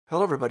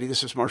Hello, everybody.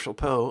 This is Marshall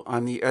Poe.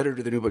 I'm the editor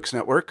of the New Books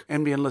Network.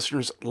 NBN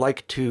listeners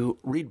like to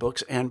read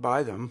books and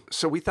buy them.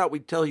 So we thought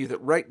we'd tell you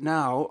that right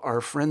now, our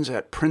friends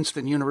at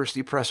Princeton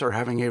University Press are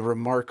having a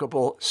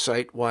remarkable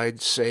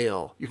site-wide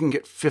sale. You can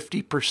get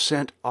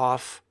 50%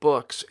 off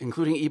books,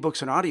 including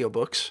ebooks and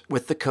audiobooks,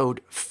 with the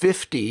code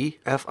 50,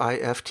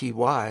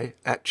 F-I-F-T-Y,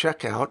 at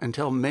checkout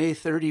until May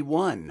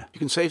 31. You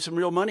can save some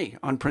real money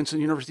on Princeton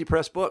University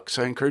Press books.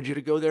 I encourage you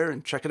to go there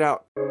and check it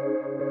out.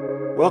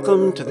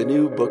 Welcome to the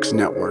New Books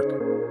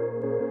Network.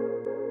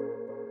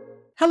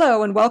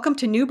 Hello, and welcome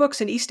to New Books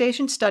in East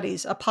Asian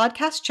Studies, a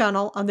podcast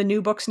channel on the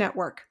New Books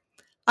Network.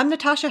 I'm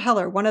Natasha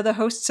Heller, one of the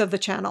hosts of the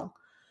channel.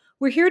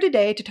 We're here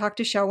today to talk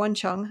to Hsiao-wen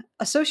Cheng,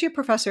 Associate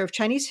Professor of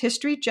Chinese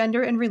History,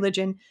 Gender, and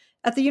Religion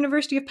at the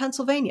University of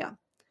Pennsylvania.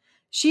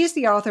 She is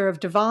the author of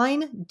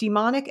Divine,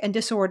 Demonic, and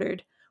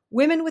Disordered,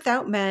 Women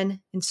Without Men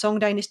in Song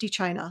Dynasty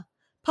China,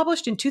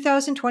 published in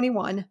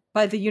 2021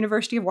 by the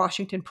University of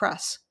Washington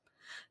Press.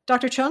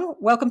 Dr. Cheng,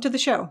 welcome to the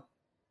show.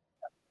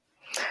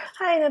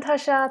 Hi,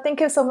 Natasha. Thank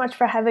you so much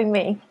for having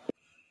me.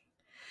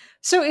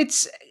 So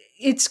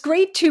it's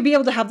great to be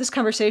able to have this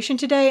conversation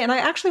today. And I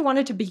actually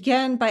wanted to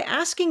begin by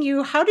asking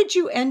you, how did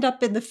you end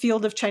up in the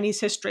field of Chinese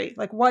history?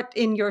 Like, what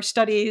in your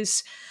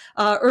studies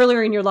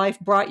earlier in your life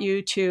brought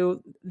you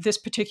to this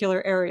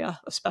particular area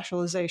of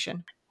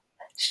specialization?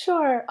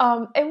 Sure.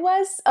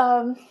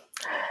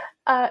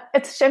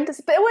 It's a shame to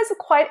say, but it was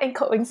quite a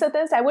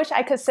coincidence. I wish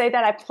I could say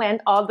that I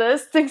planned all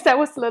this since I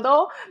was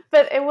little,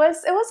 but it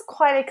was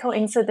quite a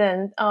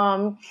coincidence.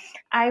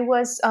 I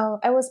was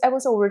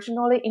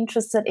originally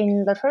interested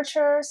in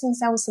literature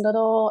since I was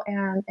little,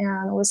 and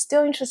was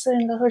still interested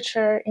in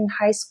literature in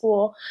high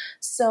school.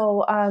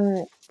 So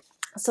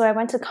I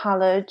went to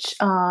college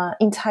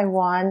in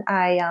Taiwan.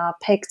 I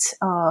picked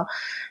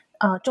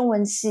中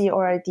文系,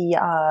 or the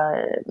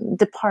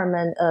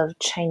Department of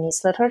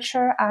Chinese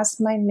Literature, as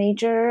my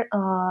major,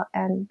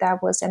 and I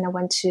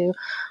went to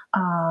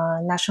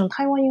National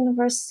Taiwan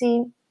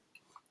University,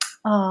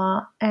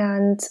 so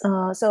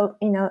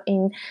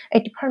in a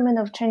Department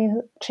of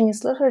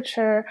Chinese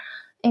Literature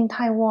in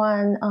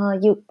Taiwan,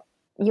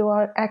 you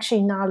are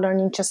actually not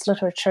learning just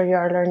literature. You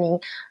are learning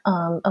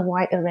a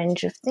wide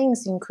range of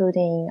things,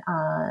 including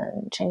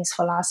Chinese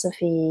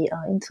philosophy,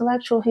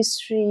 intellectual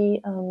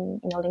history,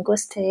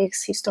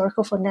 linguistics,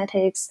 historical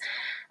phonetics,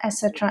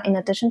 etc. In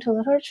addition to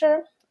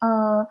literature,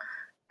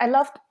 I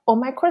loved all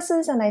my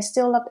courses, and I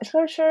still love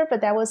literature.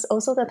 But that was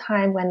also the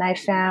time when I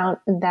found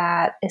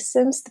that it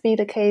seems to be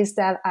the case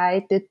that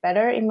I did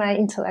better in my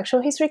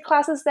intellectual history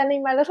classes than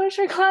in my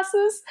literature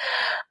classes.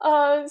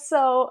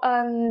 So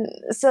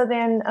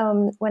then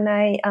when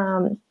I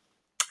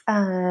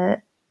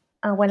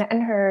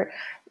entered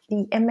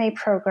the MA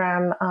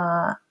program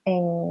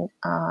in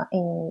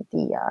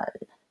the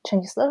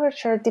Chinese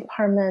Literature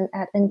Department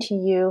at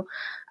NTU,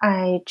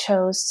 I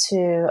chose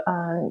to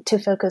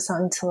focus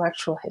on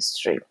intellectual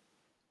history.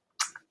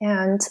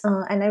 And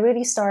I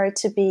really started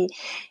to be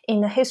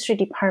in the history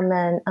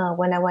department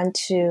when I went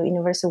to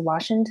University of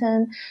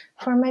Washington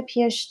for my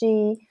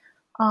PhD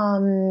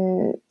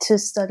to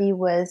study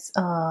with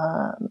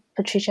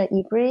Patricia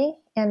Ebry.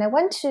 And I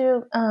went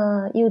to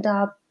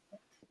UW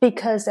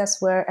because that's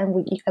where,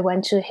 I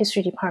went to the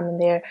history department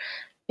there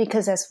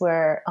because that's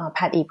where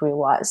Pat Ebry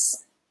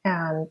was.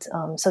 And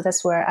so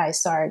that's where I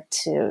started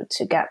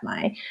to get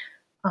my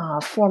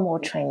formal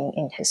training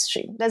in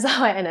history. That's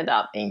how I ended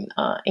up in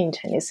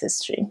Chinese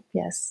history.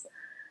 Yes.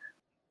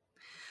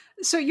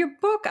 So your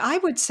book, I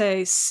would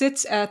say,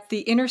 sits at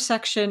the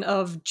intersection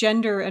of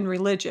gender and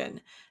religion.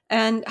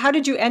 And how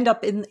did you end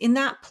up in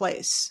that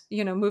place?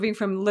 Moving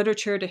from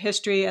literature to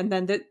history, and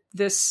then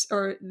this,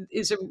 or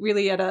is it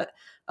really at a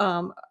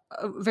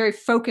very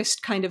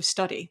focused kind of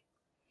study?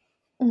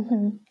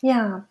 Mm-hmm.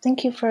 Yeah,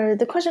 thank you for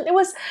the question. It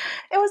was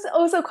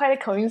also quite a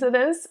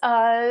coincidence.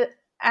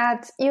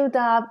 At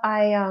UW,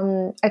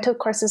 I took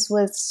courses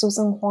with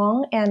Susan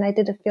Huang, and I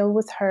did a field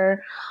with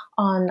her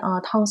on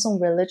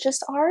Tangsong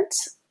religious art.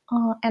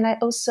 And I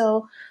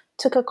also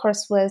took a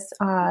course with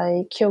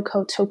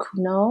Kyoko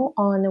Tokuno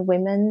on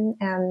women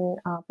and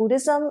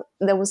Buddhism.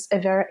 That was a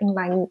very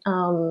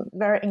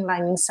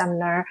enlightening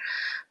seminar.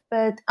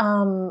 But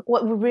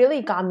what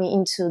really got me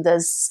into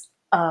this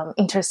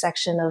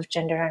intersection of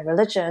gender and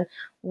religion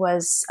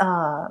was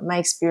my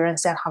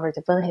experience at Harvard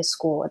Divinity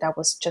School. That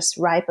was just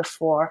right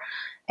before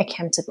I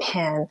came to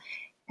Penn.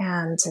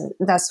 And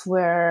that's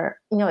where,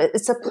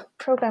 it's a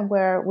program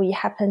where we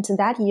happened to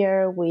that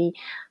year, we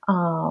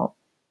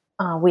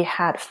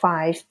had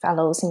 5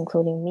 fellows,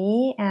 including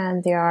me,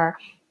 and there are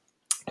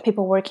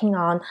people working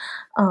on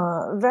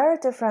very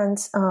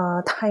different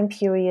time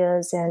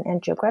periods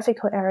and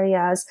geographical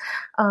areas.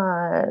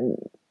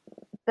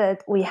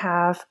 But we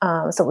have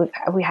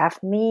we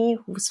have me,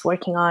 who's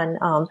working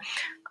on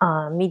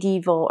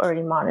medieval,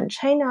 early modern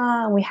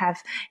China. We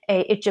have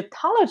a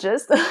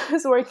Egyptologist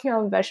who's working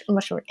on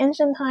much more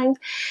ancient times,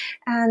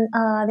 and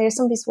there's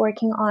somebody who's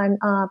working on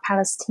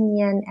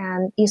Palestinian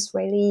and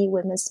Israeli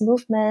women's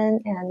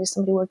movement, and there's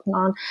somebody working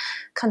on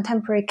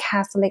contemporary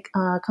Catholic,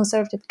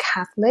 conservative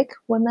Catholic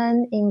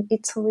women in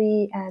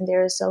Italy, and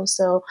there's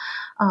also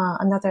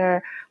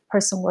another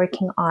person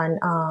working on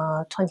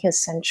 20th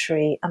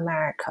century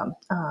America,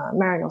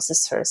 Maryknoll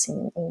sisters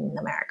in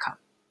America.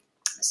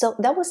 So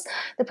that was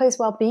the place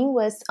while being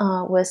with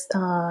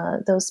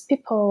those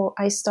people,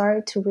 I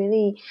started to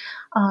really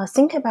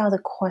think about the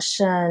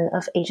question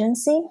of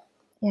agency.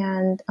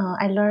 And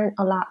I learned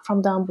a lot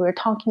from them. We were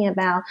talking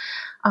about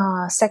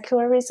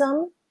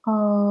secularism,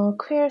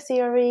 queer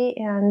theory,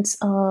 and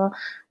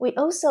we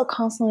also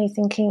constantly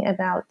thinking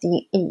about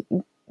the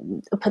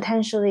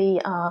potentially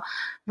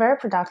very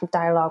productive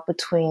dialogue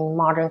between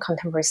modern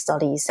contemporary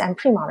studies and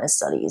pre-modern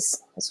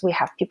studies, because we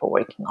have people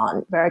working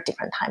on very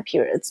different time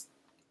periods.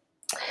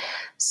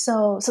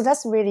 So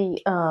that's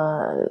really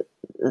the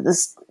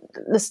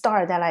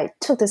start that I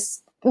took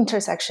this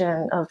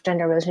intersection of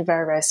gender religion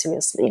very, very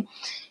seriously.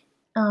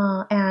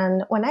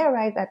 And when I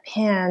arrived at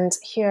Penn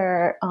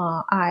here,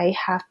 I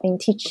have been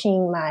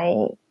teaching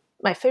my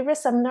favorite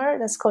seminar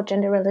that's called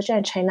Gender Religion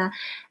in China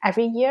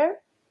every year.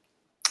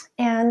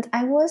 And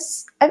I've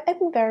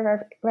been very, very,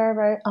 very,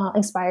 very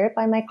inspired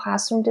by my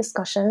classroom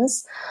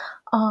discussions.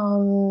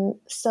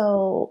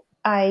 So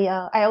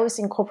I always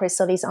incorporate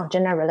studies on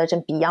gender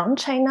religion beyond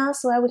China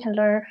so that we can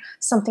learn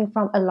something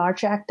from a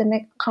larger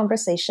academic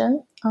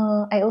conversation.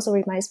 I also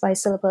revise my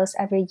syllabus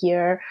every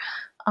year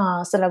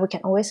so that we can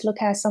always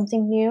look at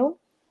something new.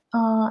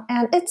 And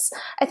I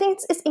think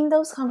it's in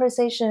those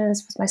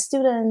conversations with my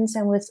students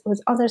and with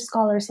other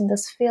scholars in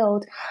this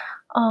field,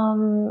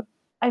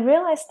 I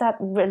realized that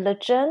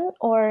religion,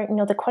 or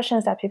the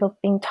questions that people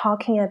have been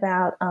talking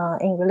about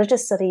in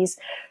religious studies,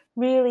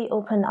 really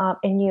opened up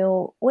a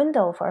new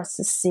window for us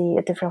to see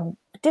a different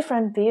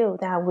view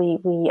that we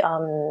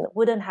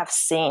wouldn't have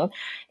seen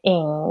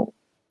in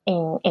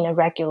a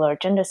regular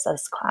gender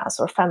studies class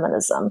or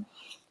feminism.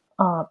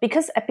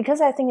 Because I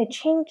think it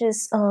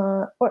changes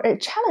or it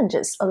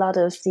challenges a lot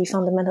of the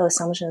fundamental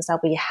assumptions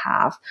that we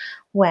have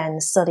when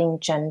studying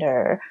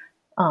gender,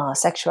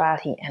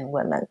 sexuality, and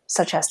women,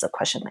 such as the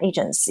question of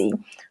agency,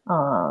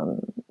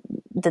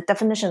 the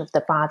definition of the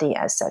body,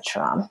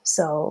 etc.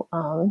 So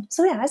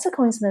yeah, it's a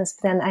coincidence.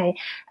 But then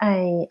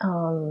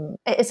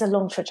it's a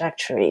long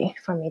trajectory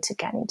for me to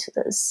get into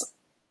this.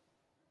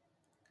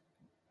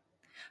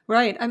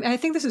 Right. I mean, I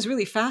think this is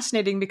really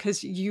fascinating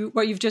because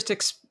what you've just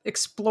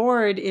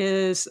explored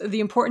is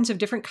the importance of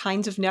different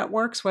kinds of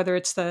networks, whether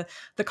it's the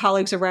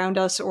colleagues around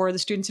us or the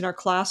students in our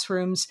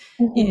classrooms,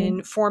 mm-hmm.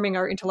 in forming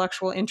our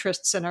intellectual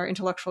interests and our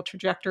intellectual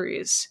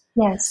trajectories.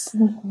 Yes.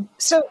 Mm-hmm.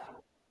 So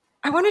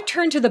I want to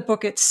turn to the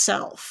book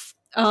itself.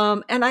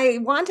 And I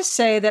want to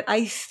say that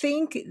I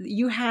think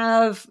you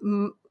have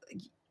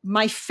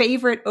my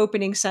favorite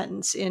opening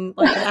sentence in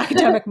like an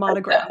academic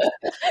monograph.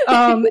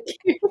 And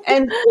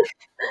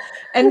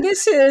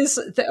this is,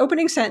 the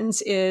opening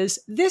sentence is,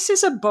 "This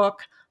is a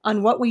book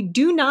on what we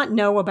do not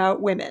know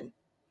about women."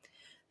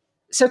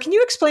 So can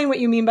you explain what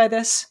you mean by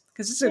this?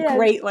 Because this is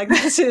great,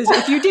 this is,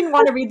 if you didn't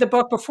want to read the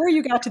book before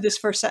you got to this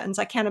first sentence,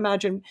 I can't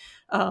imagine,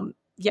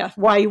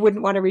 why you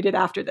wouldn't want to read it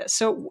after this.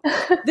 So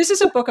this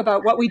is a book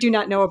about what we do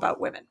not know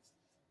about women.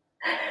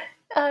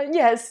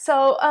 Yes.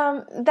 So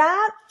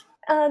that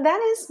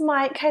is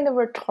my kind of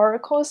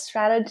rhetorical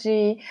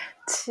strategy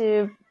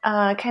to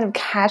kind of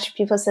catch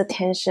people's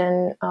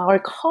attention or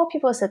call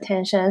people's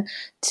attention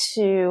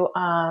to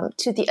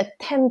the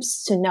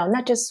attempts to know,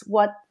 not just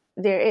what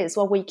there is,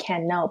 what we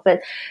can know,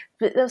 but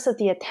also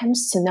the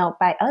attempts to know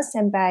by us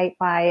and by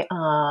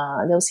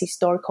those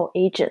historical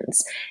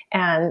agents.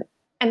 And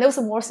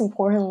also, most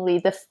importantly,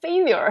 the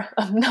failure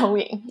of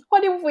knowing.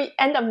 What if we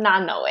end up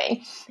not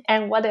knowing?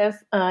 And what if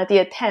the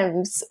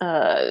attempts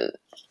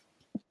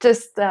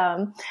just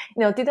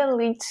didn't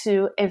lead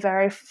to a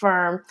very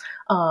firm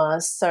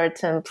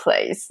certain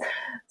place?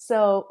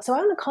 So I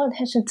want to call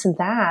attention to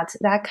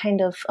that kind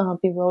of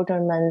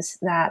bewilderment,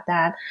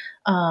 that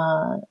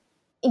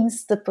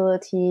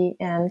instability,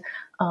 and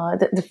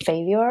the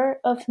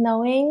failure of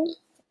knowing.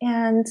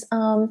 And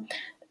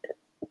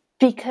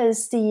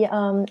because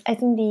I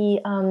think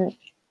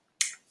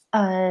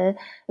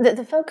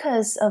the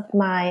focus of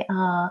my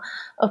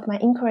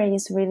inquiry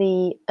is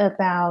really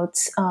about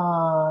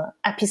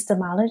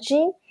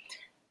epistemology.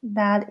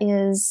 That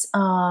is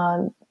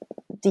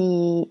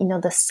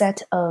the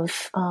set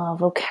of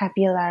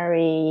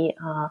vocabulary,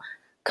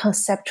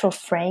 conceptual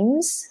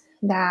frames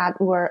that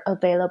were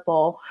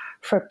available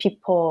for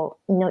people,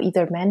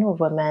 either men or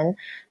women,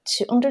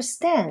 to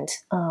understand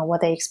what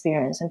they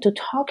experience and to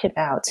talk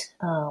about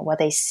what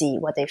they see,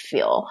 what they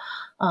feel,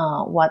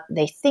 what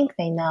they think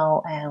they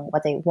know, and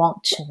what they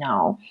want to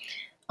know.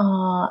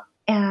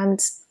 And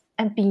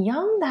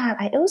beyond that,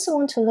 I also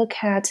want to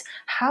look at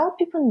how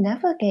people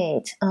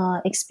navigate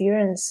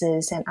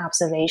experiences and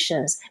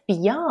observations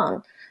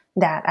beyond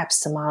that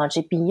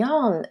epistemology,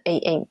 beyond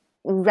a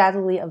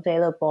readily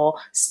available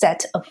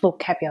set of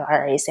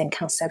vocabularies and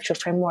conceptual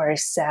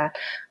frameworks that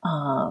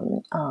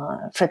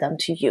for them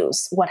to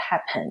use. What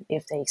happened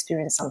if they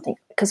experience something?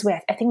 Because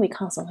I think we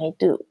constantly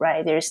do,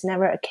 right? There's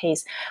never a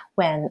case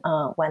when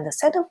the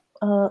set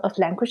of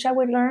language that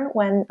we learn,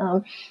 when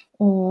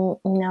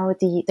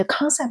the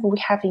concept we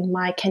have in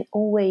mind can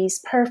always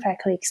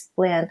perfectly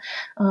explain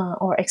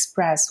or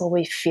express what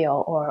we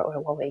feel or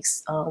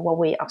what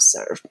we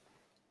observe.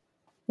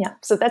 Yeah,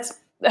 so that's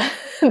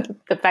the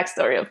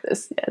backstory of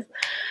this. Yes.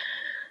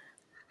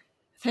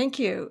 Thank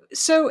you.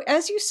 So,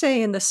 as you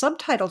say in the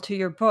subtitle to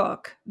your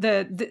book,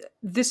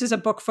 this is a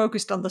book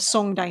focused on the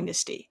Song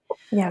Dynasty.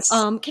 Yes.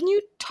 Can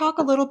you talk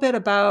a little bit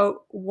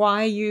about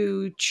why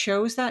you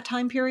chose that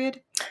time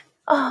period?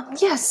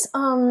 Yes.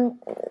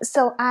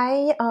 So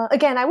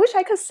I wish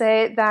I could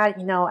say that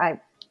I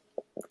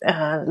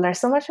learned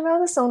so much about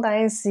the Song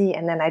Dynasty,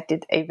 and then I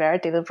did a very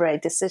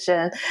deliberate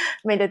decision,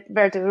 made it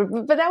very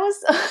deliberate. But that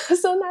was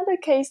so not the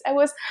case. I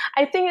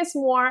think it's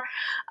more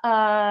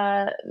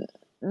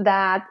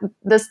that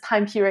this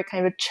time period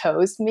kind of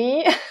chose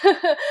me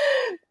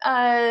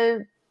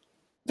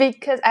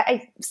because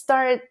I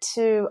started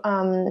to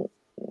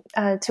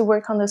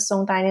work on the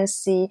Song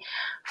Dynasty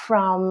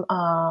from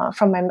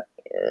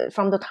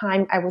the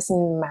time I was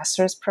in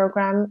master's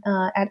program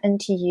at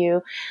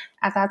NTU.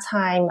 At that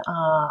time,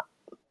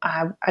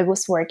 I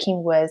was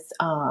working with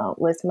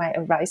my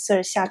advisor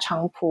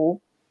Xia-wen.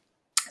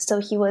 So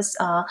he was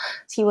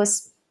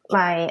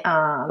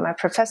my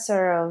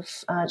professor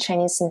of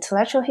Chinese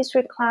intellectual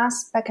history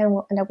class back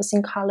when I was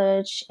in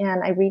college,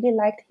 and I really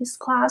liked his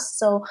class.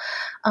 So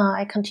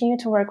I continued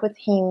to work with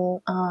him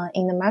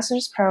in the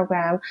master's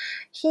program.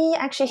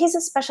 He's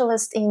a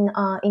specialist in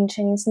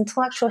Chinese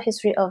intellectual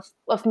history of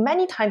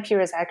many time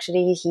periods.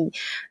 Actually, he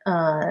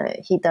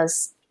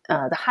does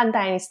the Han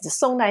Dynasty, the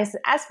Song Dynasty,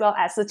 as well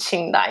as the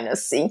Qing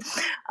Dynasty.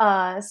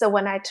 So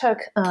when I took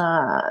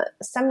a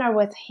seminar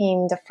with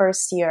him the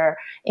first year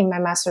in my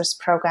master's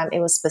program, it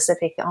was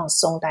specific on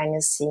Song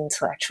Dynasty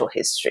intellectual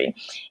history.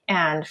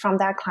 And from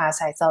that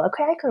class, I thought,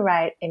 okay, I could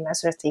write a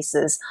master's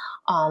thesis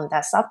on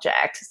that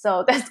subject.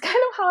 So that's kind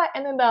of how I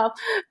ended up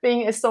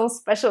being a Song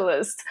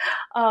specialist.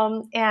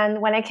 And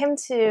when I came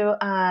to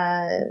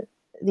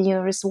the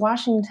University of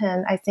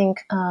Washington, I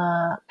think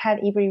Pat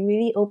Ebery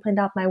really opened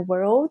up my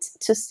world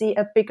to see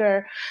a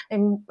bigger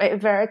and a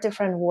very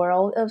different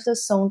world of the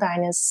Song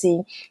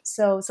Dynasty.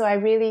 So I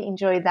really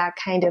enjoyed that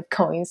kind of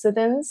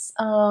coincidence.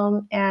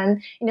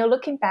 And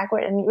looking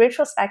backward and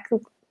retrospectively,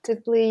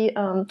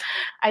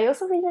 I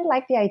also really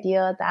like the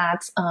idea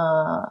that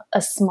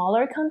a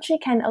smaller country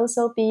can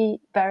also be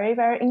very,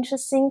 very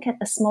interesting.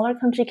 A smaller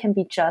country can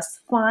be just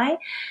fine,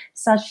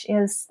 such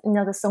as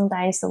the Song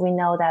Dynasty. We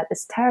know that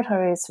its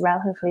territory is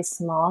relatively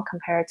small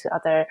compared to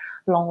other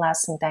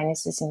long-lasting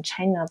dynasties in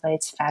China, but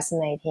it's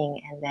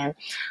fascinating. And then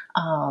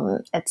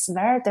it's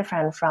very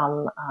different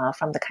from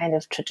the kind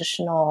of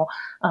traditional,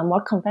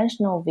 more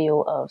conventional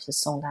view of the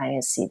Song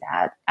Dynasty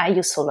that I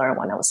used to learn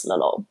when I was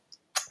little.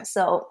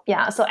 So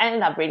I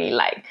ended up really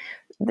like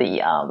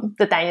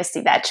the dynasty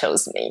that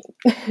chose me.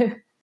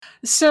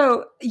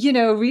 So,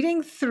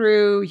 reading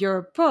through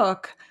your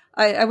book,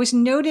 I was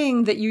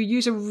noting that you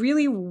use a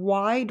really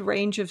wide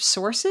range of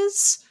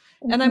sources.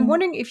 Mm-hmm. And I'm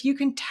wondering if you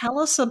can tell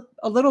us a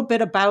little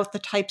bit about the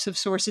types of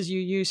sources you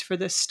use for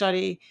this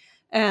study,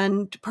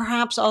 and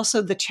perhaps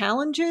also the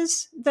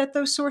challenges that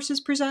those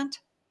sources present.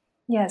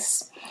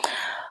 Yes.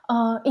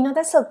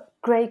 That's a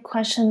great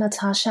question,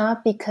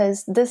 Natasha,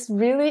 because this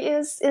really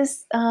is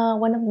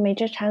one of the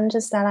major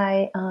challenges that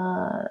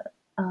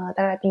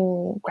I've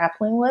been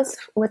grappling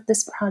with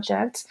this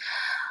project.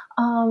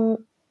 And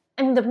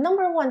the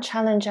number one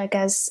challenge, I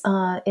guess,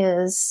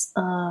 is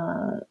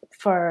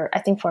for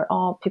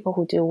all people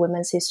who do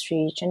women's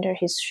history, gender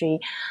history,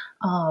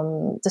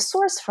 the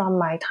source from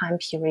my time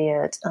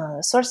period,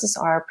 sources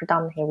are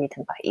predominantly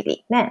written by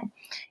elite men,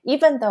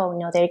 even though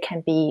there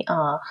can be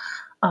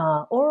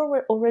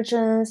oral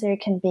origins, there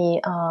can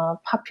be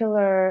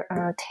popular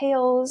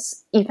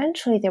tales.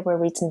 Eventually, they were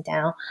written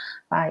down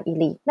by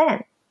elite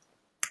men,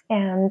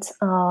 and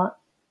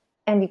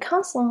you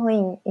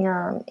constantly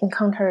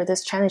encounter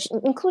this challenge,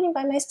 including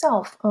by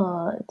myself.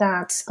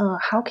 That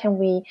how can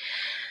we,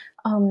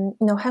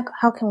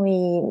 how can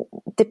we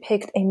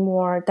depict a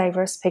more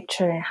diverse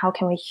picture, and how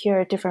can we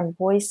hear different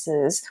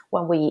voices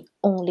when we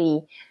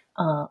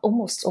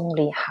almost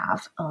only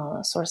have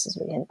sources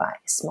written by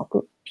a small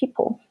group of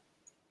people.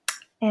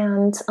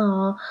 And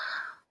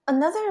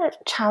another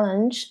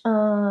challenge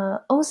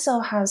also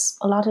has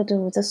a lot to do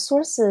with the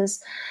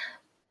sources,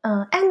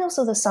 and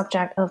also the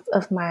subject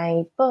of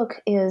my book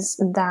is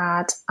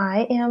that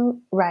I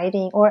am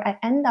writing, or I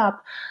ended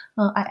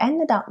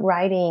up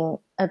writing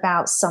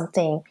about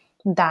something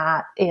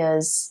that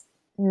is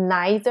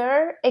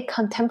neither a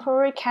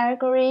contemporary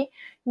category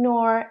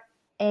nor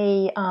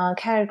a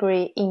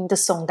category in the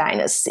Song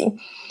Dynasty.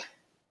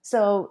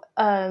 So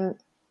I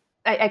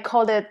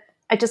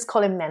just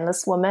call it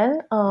Manless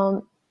Woman,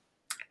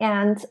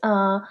 and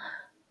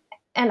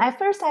at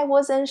first I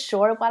wasn't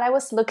sure what I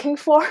was looking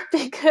for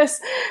because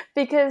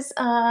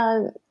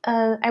I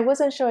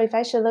wasn't sure if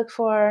I should look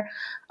for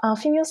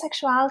female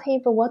sexuality.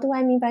 But what do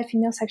I mean by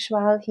female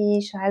sexuality?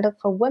 Should I look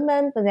for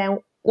women? But then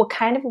what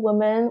kind of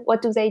women?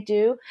 What do they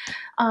do?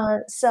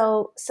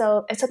 So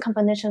it's a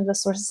combination of the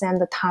sources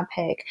and the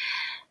topic.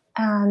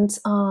 And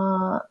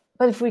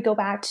but if we go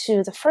back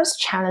to the first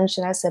challenge,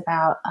 that's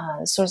about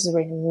sources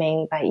written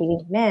mainly by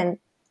elite men.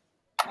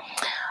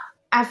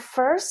 At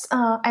first,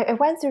 I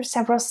went through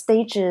several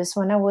stages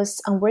when I was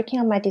working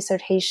on my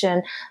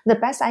dissertation. The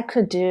best I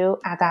could do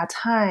at that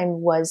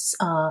time was,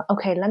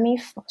 okay, let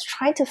me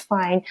try to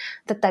find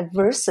the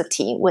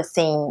diversity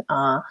within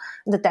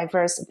the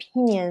diverse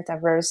opinions,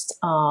 diverse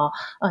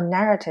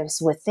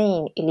narratives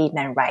within elite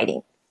men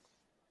writing.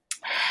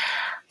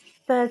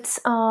 But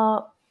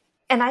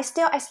and I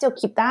still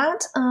keep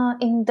that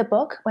in the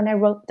book when I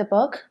wrote the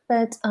book.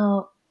 But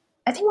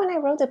I think when I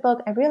wrote the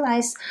book, I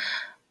realized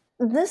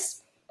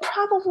this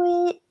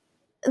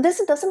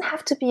doesn't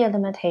have to be a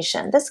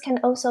limitation. This can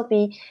also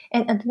be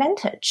an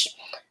advantage.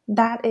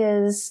 That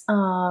is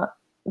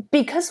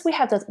because we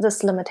have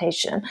this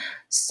limitation.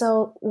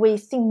 So we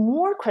think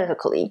more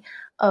critically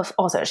of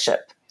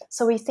authorship.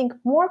 So we think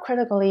more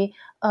critically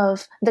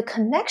of the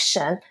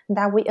connection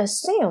that we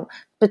assume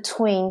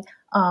between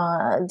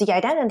the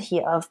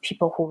identity of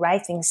people who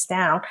write things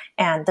down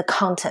and the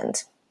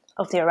content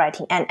of their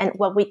writing and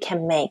what we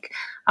can make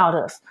out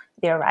of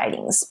their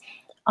writings.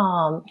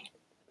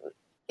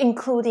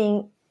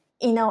 Including,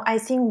 I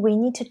think we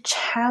need to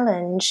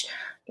challenge,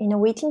 we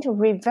need to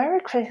read very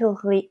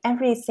critically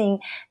everything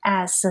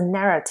as a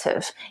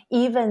narrative,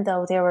 even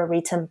though they were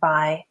written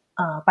by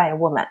a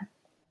woman,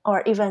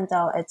 or even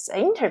though it's an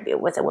interview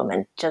with a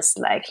woman, just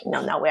like,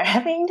 now we're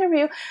having an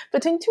interview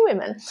between two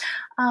women.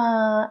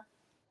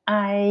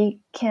 I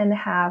can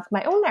have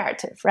my own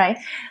narrative, right?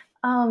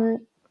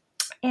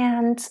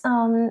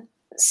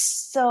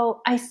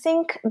 So I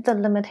think the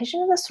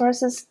limitation of the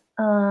sources,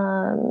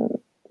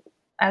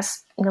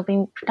 as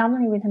being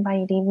predominantly written by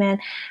elite men,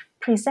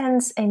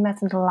 presents a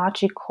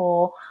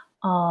methodological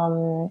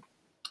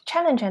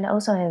challenge and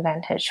also an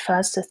advantage for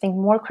us to think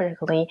more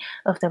critically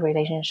of the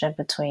relationship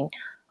between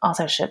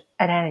authorship,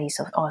 identities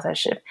of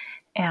authorship,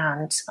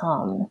 and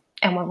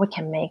what we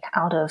can make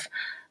out of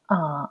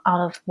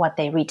what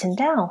they've written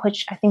down,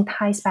 which I think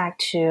ties back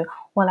to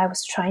what I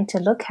was trying to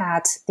look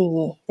at,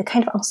 the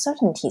kind of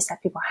uncertainties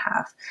that people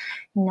have.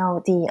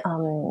 What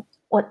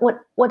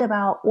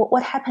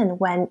happened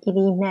when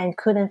elite men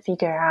couldn't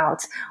figure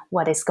out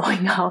what is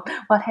going on?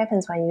 What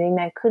happens when elite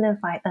men couldn't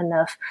find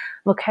enough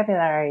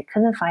vocabulary,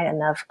 couldn't find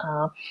enough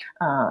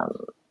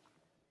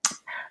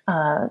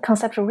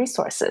conceptual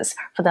resources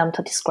for them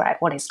to describe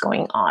what is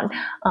going on?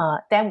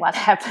 Then what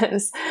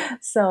happens?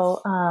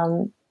 So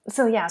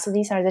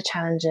these are the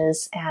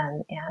challenges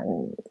and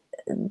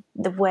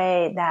the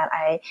way that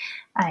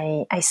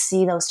I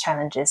see those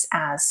challenges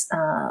as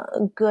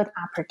good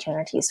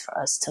opportunities for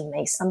us to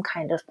make some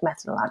kind of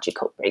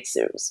methodological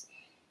breakthroughs.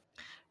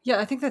 Yeah,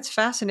 I think that's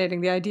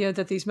fascinating, the idea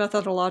that these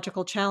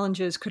methodological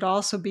challenges could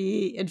also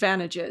be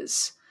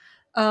advantages.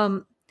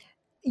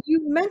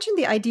 You mentioned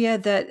the idea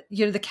that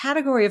the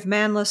category of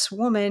manless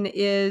woman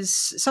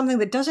is something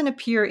that doesn't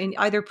appear in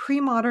either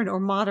pre-modern or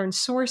modern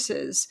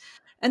sources.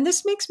 And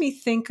this makes me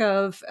think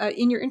of,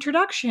 in your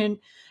introduction,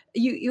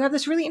 you have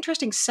this really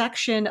interesting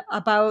section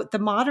about the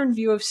modern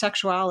view of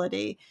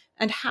sexuality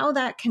and how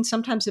that can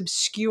sometimes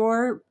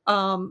obscure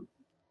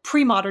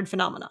pre-modern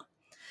phenomena.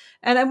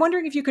 And I'm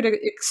wondering if you could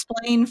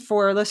explain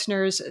for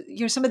listeners,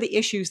 some of the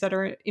issues that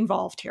are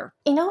involved here.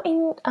 We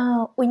know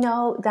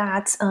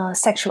that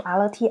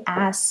sexuality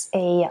as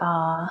a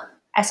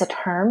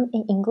term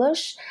in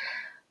English,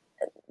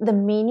 the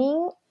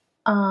meaning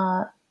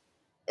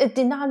it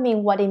did not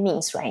mean what it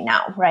means right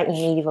now, right, in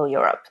medieval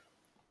Europe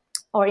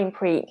or in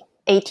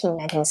pre-18th,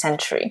 19th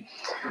century.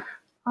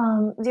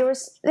 There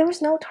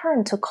was no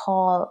term to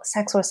call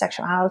sex or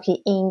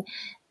sexuality in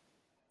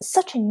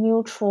such a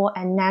neutral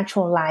and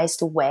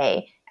naturalized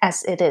way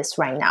as it is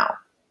right now.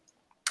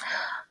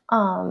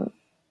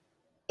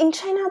 In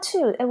China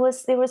too, there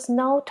was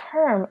no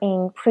term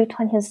in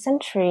pre-20th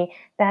century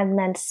that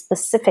meant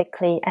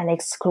specifically and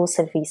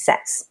exclusively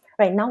sex.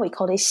 Right now we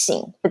call it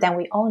性, but then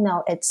we all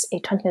know it's a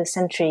 20th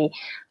century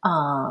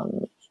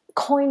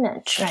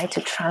coinage, right,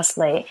 to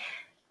translate,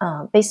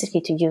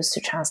 basically to use to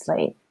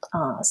translate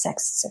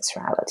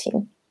sexuality.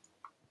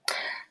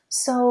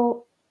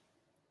 So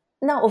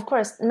now, of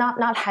course,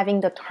 not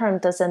having the term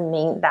doesn't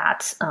mean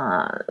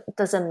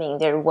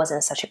there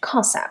wasn't such a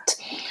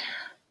concept,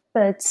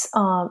 but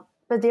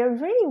there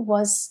really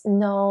was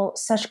no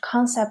such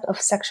concept of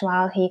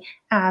sexuality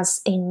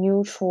as a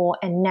neutral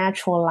and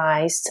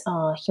naturalized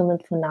human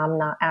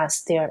phenomena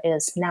as there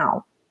is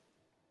now.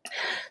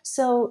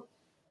 So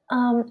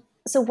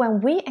when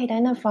we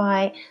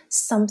identify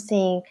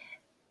something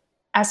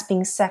as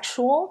being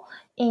sexual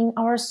in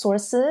our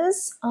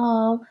sources,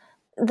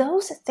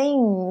 those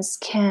things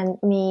could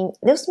mean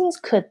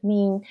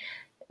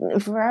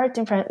very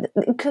different.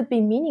 It could be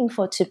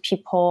meaningful to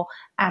people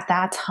at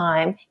that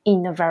time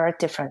in a very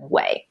different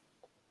way.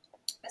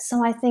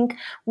 So I think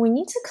we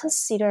need to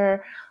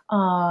consider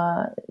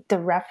the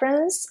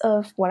reference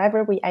of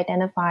whatever we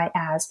identify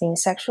as being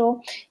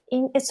sexual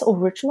in its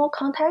original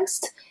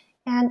context,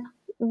 and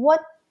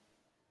what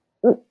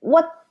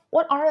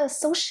are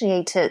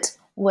associated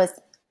with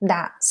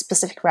that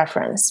specific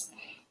reference,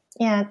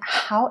 and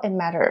how it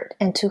mattered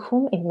and to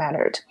whom it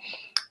mattered.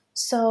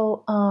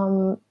 So,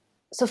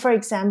 so for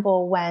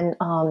example, when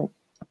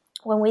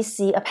we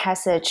see a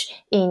passage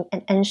in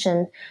an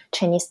ancient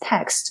Chinese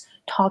text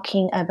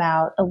talking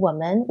about a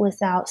woman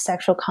without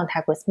sexual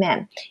contact with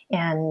men,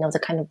 and the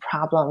kind of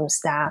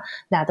problems that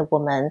the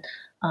woman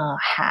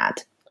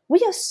had, we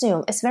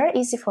assume, it's very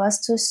easy for us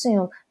to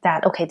assume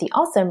that, okay, the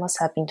author must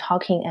have been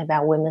talking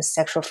about women's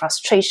sexual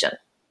frustration.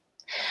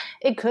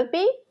 It could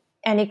be,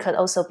 and it could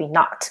also be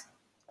not.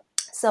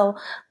 So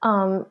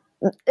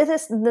it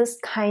is this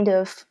kind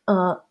of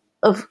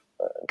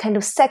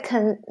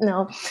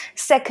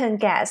second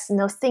guess,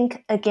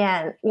 think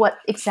again what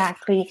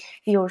exactly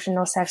the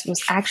original text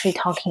was actually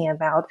talking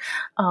about,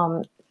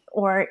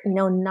 or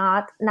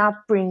not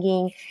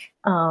bringing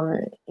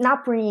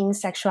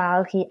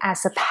sexuality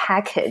as a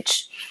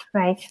package,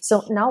 right?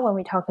 So now when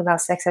we talk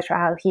about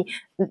sexuality,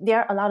 there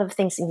are a lot of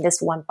things in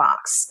this one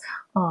box,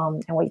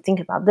 and we think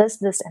about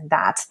this and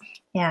that,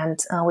 and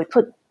we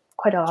put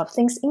quite a lot of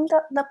things in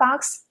the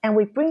box, and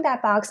we bring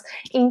that box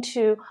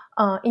into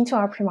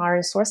our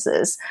primary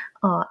sources,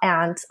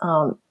 and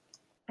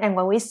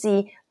when we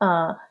see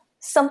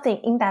something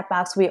in that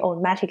box, we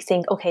automatically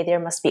think, okay, there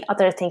must be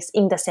other things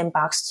in the same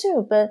box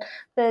too, but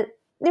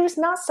there is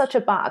not such a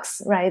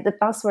box, right? The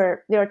box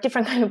where there are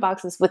different kind of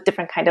boxes with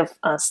different kind of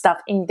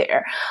stuff in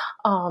there.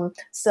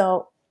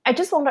 So I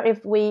just wonder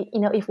if we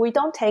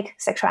don't take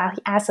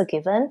sexuality as a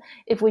given,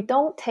 if we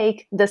don't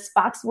take this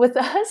box with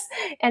us,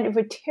 and if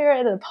we tear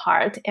it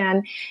apart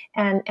and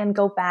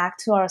go back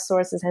to our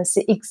sources and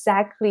see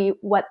exactly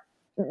what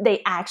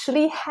they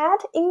actually had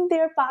in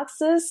their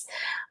boxes,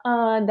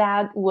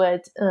 that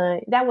would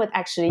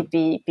actually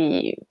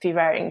be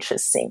very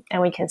interesting,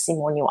 and we can see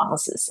more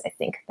nuances, I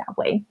think, that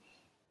way.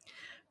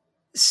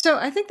 So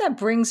I think that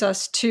brings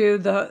us to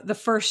the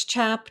first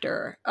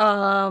chapter.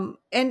 And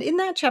in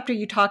that chapter,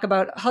 you talk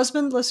about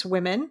husbandless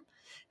women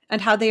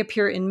and how they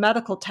appear in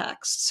medical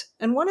texts.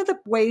 And one of the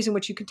ways in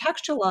which you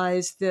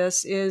contextualize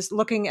this is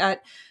looking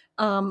at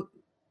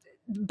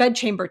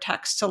bedchamber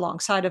texts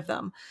alongside of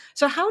them.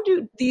 So how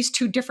do these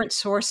two different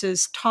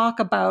sources talk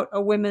about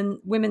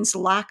women's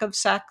lack of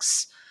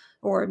sex,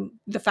 or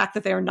the fact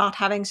that they are not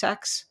having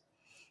sex?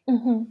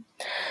 Mm-hmm.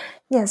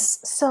 Yes.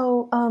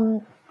 So,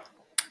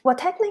 well,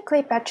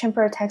 technically,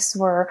 bedchamber texts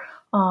were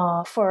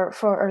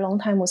for a long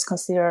time was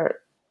considered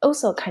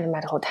also kind of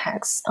medical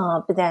texts.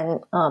 But then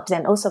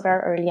also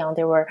very early on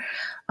they were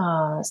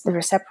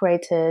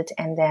separated,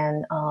 and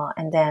then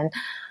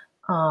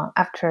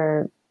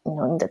after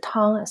in the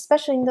Tang,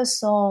 especially in the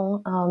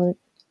Song,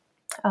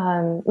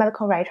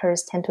 medical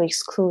writers tend to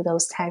exclude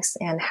those texts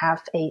and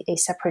have a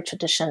separate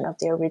tradition of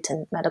their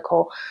written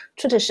medical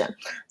tradition.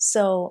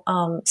 So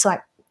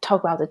I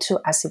talk about the two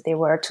as if they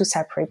were two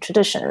separate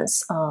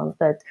traditions,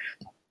 but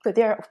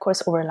there are of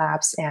course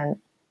overlaps, and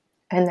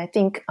I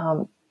think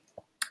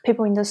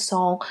people in the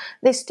Song,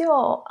 they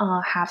still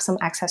have some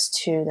access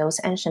to those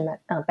ancient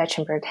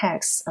bedchamber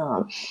texts,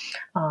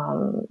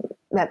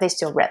 that they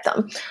still read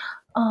them.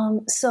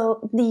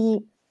 So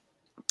the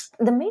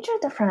major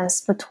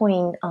difference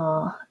between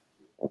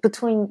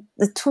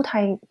the two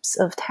types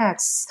of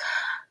texts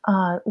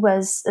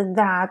was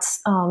that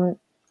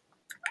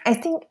I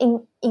think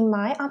in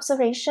my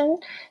observation,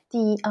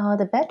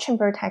 the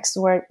bedchamber texts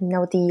were the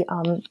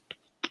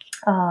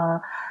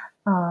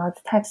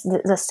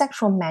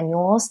sexual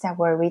manuals that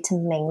were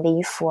written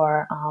mainly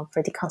for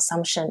the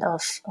consumption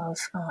of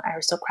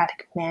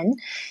aristocratic men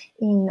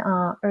in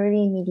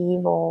early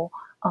medieval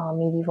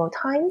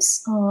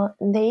times.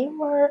 They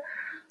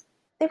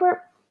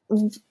were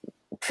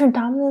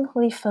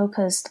predominantly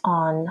focused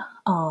on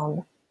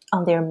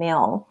their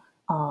male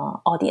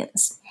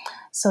audience.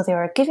 So they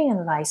were giving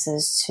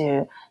advices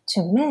to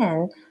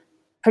men,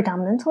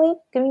 predominantly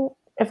giving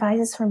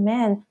advices for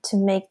men to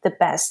make the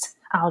best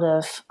out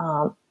of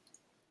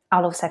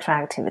sexual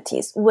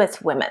activities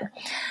with women.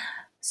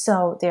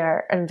 So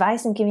they're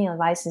giving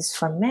advices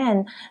for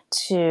men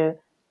to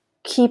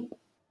keep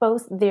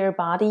both their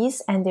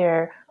bodies and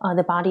their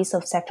the bodies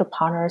of sexual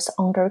partners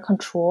under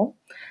control.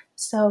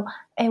 So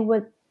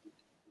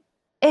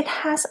it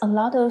has a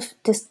lot of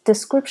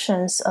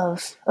descriptions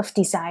of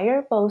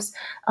desire, both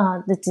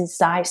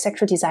the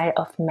sexual desire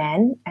of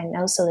men, and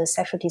also the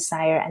sexual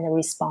desire and the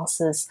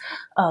responses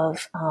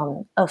of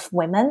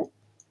women.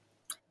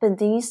 But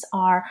these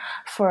are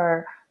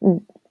for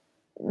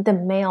the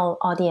male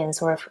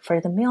audience, or for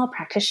the male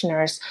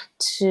practitioners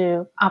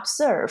to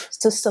observe,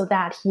 so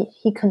that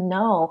he could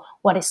know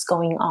what is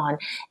going on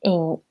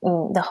in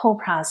the whole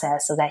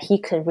process, so that he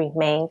could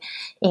remain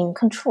in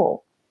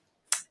control.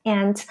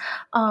 And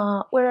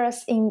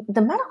whereas in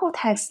the medical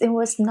text, it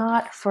was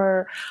not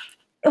so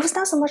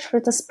much for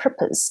this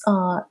purpose.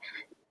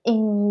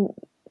 In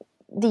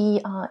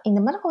in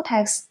the medical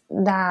text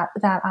that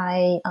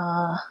I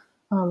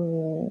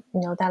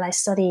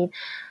studied,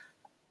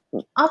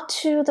 up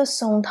to the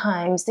Song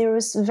times, there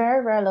was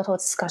very, very little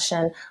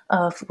discussion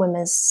of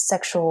women's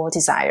sexual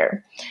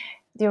desire.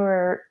 There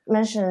were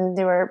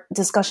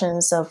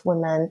discussions of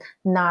women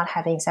not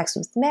having sex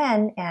with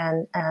men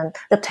and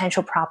the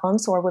potential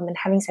problems, or women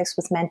having sex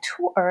with men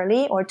too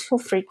early or too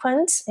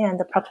frequent and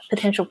the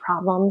potential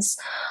problems.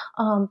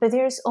 But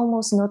there's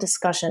almost no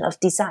discussion of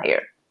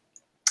desire.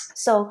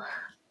 So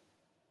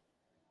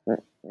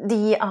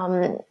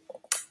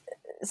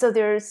so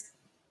there's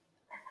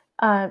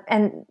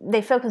and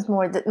they focus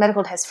more. The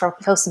medical tests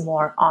focus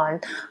more on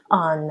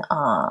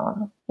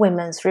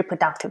women's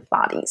reproductive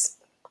bodies.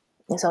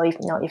 So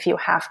if you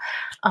have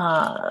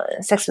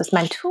sex with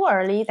men too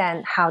early,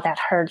 then how that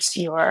hurts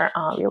your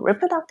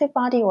reproductive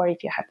body, or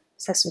if you have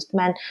sex with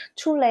men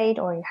too late,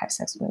 or you have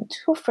sex with men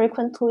too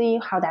frequently,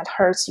 how that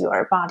hurts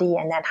your body,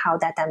 and then how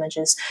that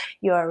damages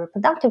your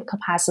reproductive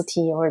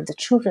capacity or the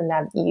children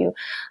that you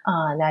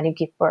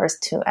give birth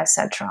to,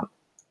 etc.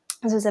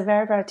 So it's a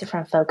very, very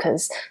different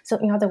focus. So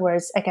in other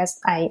words, I guess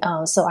I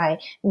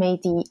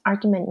made the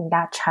argument in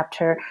that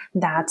chapter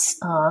that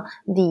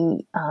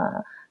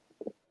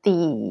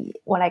the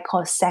what I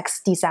call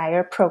sex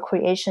desire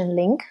procreation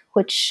link,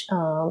 which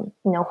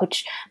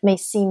may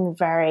seem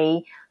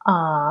very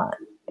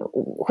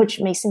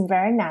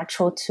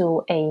natural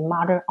to a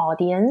modern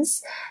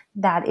audience.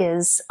 That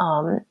is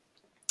the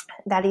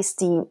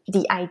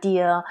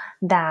idea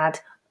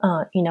that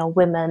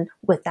women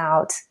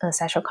without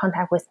sexual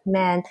contact with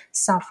men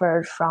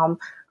suffered from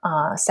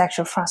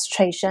sexual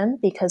frustration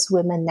because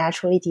women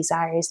naturally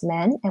desires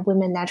men, and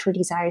women naturally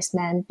desires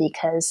men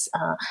because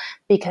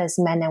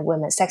men and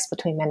women, sex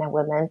between men and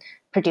women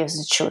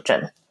produces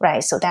children,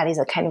 right? So that is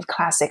a kind of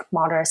classic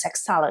modern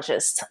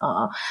sexologist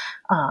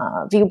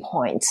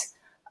viewpoint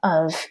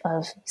of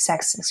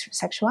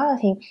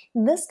sexuality.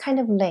 This kind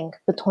of link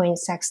between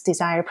sex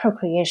desire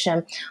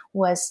procreation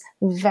was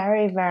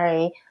very,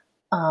 very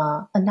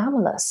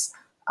anomalous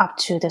up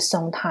to the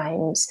Song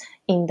times.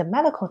 In the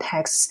medical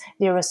texts,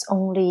 there was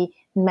only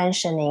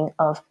mentioning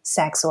of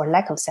sex or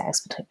lack of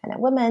sex between men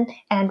and women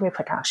and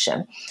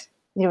reproduction.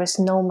 There was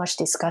no much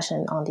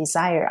discussion on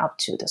desire up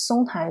to the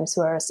Song times,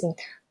 whereas in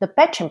the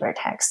bedchamber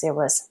text, there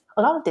was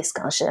a lot of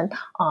discussion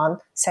on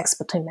sex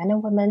between men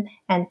and women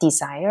and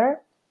desire.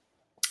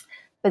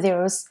 But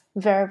there was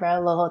very, very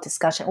little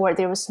discussion, or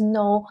there was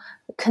no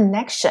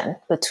connection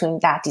between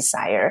that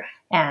desire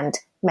and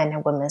men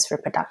and women's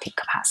reproductive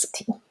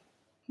capacity.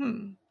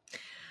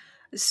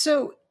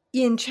 So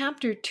in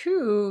chapter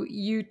 2,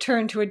 you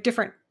turn to a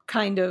different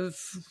kind of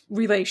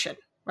relation,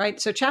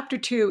 right? So chapter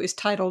 2 is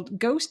titled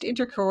Ghost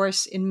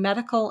Intercourse in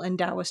Medical and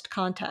Taoist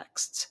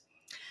Contexts.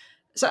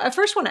 So I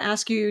first want to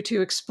ask you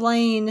to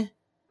explain,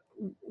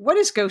 what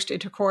is ghost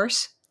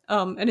intercourse?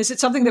 And is it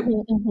something that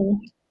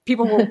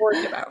people were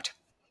worried about?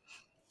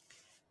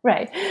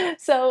 Right.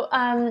 So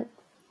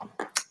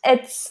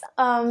it's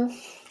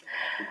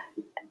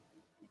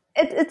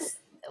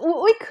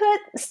we could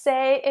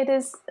say it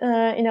is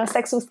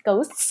sex with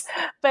ghosts,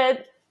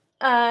 but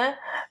like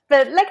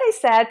I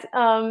said,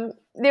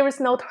 there was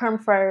no term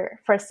for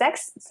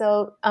sex,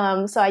 so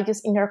I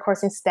use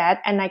intercourse instead.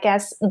 And I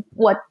guess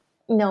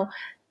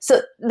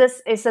so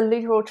this is a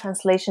literal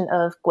translation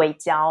of 鬼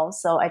交,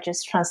 so I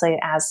just translate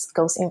it as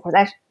ghost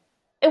intercourse.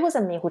 It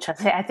wasn't me who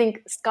translated. I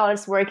think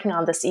scholars working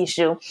on this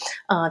issue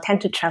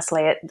tend to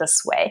translate it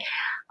this way.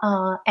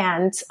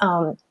 And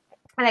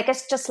I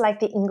guess just like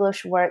the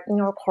English word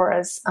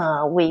intercourse,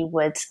 we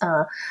would,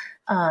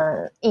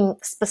 in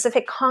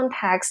specific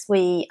context,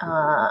 we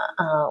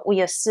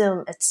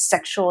assume it's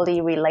sexually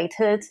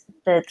related,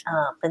 but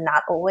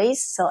not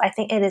always. So I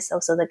think it is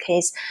also the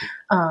case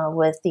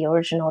with the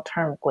original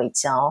term 鬼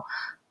交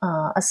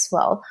as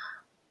well.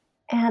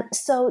 And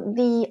so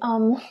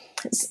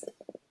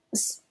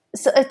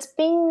so it's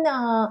been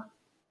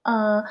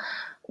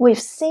we've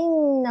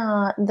seen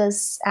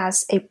this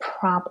as a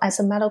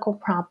medical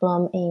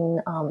problem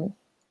in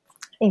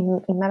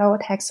medical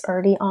texts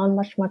early on,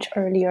 much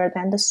earlier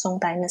than the Song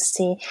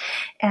Dynasty,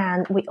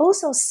 and we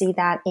also see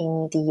that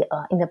in the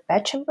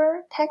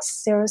bedchamber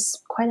texts.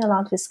 There's quite a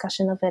lot of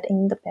discussion of it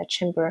in the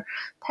bedchamber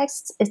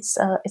texts. It's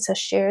a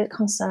shared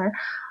concern,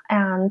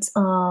 and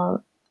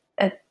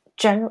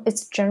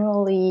it's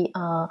generally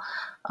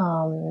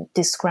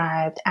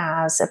described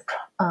as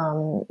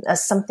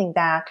something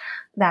that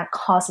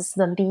causes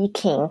the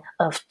leaking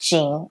of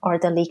jing, or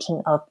the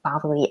leaking of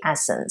bodily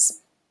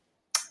essence,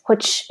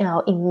 which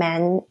in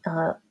men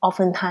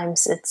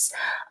oftentimes it's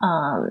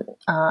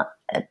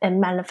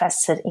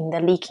manifested in the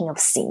leaking of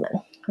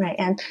semen, right?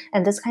 And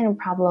this kind of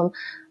problem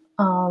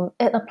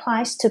it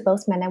applies to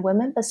both men and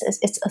women, but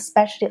it's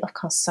especially of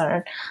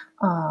concern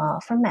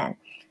for men.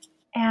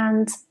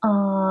 And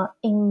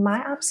in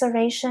my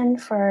observation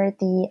for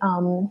the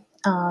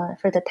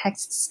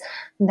texts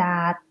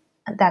that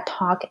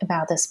talk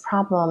about this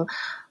problem,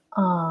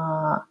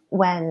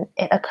 when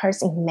it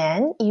occurs in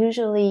men,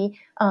 usually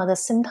the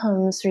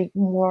symptoms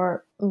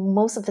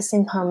most of the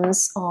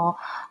symptoms are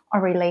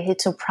related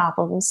to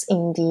problems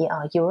in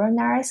the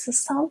urinary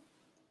system.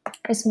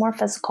 It's more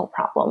physical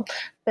problem,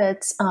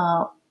 but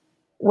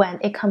when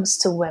it comes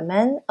to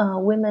women,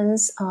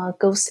 women's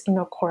ghost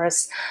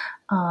intercourse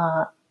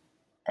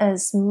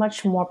is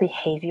much more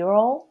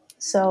behavioral.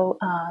 So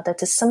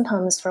the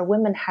symptoms for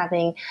women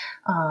having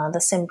the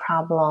same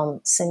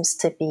problem seems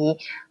to be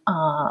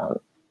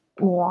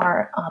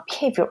more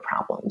behavioral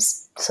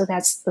problems. So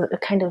that's the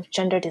kind of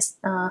gender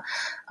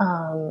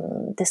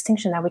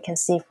distinction that we can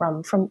see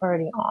from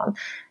early on.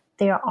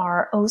 There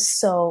are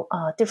also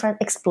different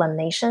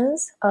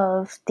explanations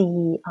of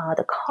the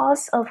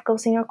cause of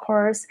ghost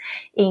intercourse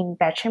in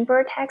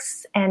bedchamber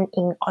texts and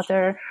in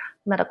other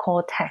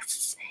medical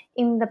texts.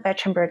 In the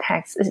bedchamber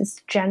text,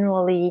 it's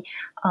generally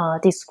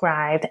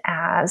described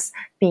as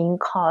being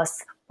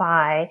caused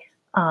by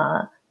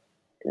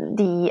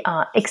the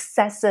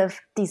excessive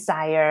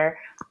desire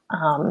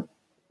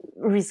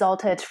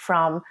resulted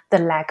from the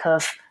lack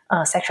of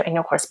sexual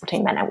intercourse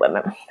between men and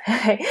women.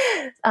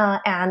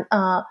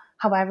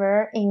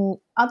 However, in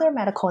other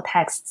medical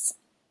texts,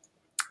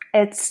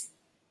 it's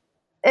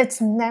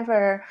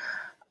never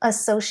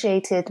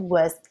associated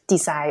with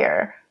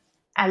desire,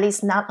 at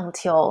least not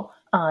until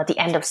the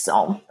end of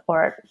Song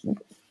or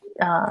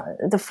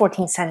the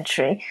 14th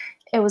century.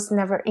 It was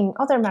never, in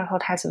other medical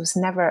texts, it was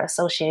never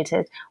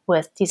associated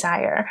with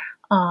desire.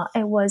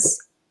 It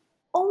was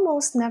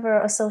almost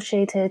never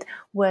associated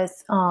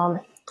with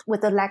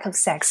the lack of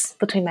sex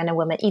between men and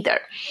women either.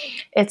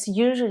 It's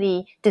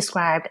usually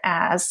described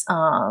as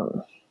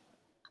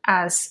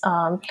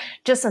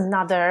just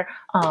another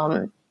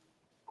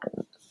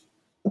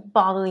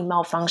bodily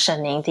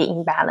malfunctioning, the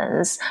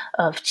imbalance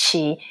of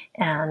qi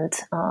and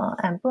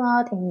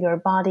blood in your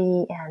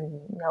body,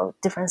 and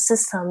different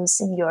systems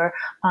in your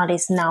body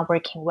is not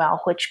working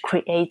well, which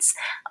creates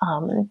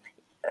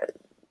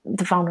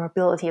the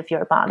vulnerability of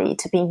your body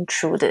to be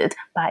intruded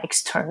by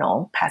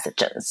external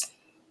pathogens.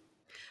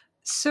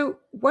 So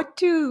what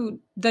do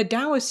the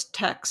Taoist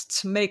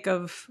texts make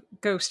of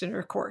ghost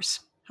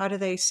intercourse? How do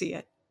they see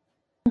it?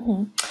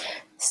 Mm-hmm.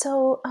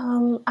 So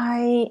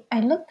I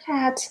looked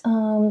at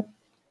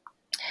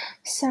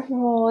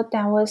several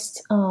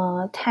Taoist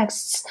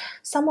texts.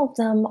 Some of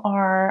them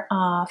are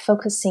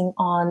focusing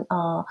on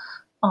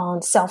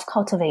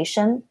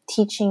self-cultivation,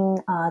 teaching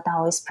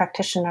Taoist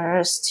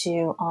practitioners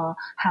to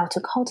how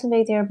to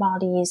cultivate their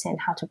bodies and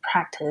how to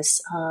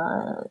practice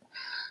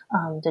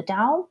the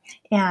Tao.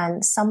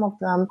 And some of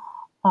them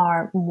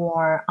are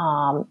more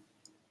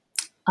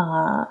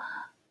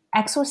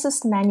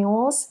exorcist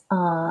manuals.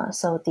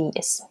 So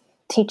it's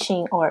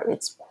teaching, or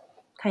it's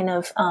kind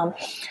of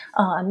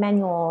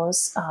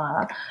manuals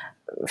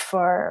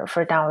for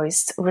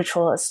Taoist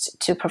ritualists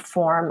to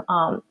perform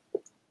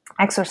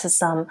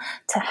exorcism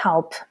to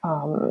help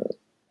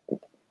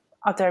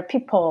other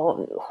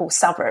people who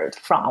suffered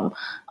from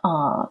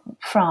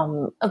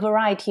a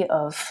variety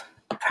of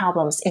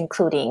problems,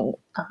 including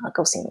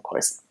ghost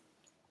intercourse.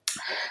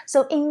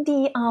 So in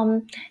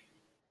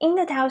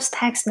the Taoist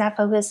text that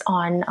focus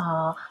on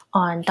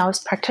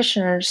Taoist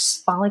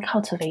practitioners' bodily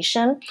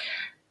cultivation,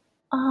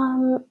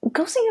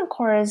 ghost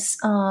intercourse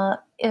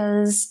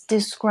is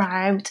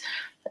described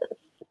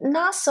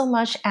not so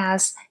much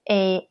as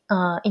a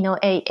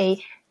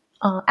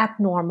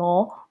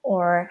abnormal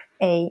or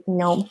a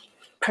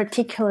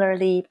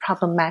particularly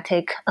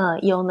problematic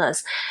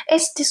illness.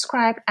 It's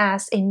described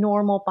as a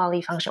normal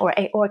bodily function,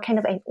 or kind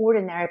of an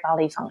ordinary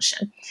bodily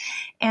function,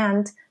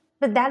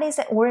 but that is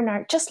an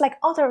ordinary, just like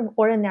other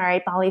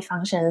ordinary bodily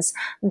functions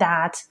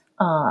that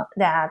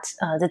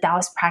the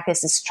Taoist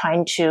practice is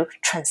trying to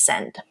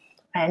transcend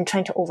and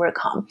trying to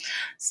overcome.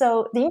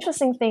 So the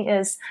interesting thing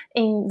is,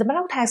 in the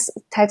medical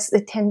texts,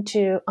 they tend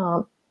to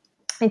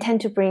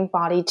bring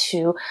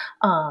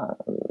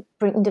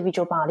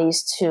individual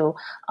bodies to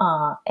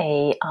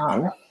a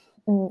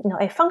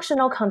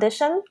functional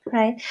condition,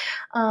 right?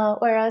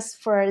 Whereas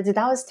for the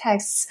Taoist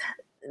texts,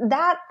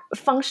 that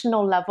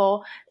functional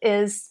level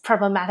is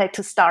problematic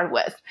to start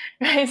with,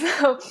 right?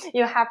 So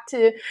you have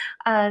to.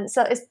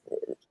 So it's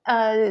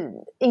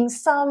in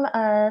some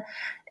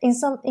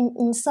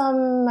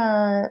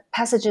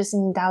passages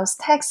in Taoist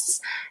texts,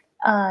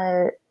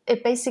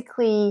 it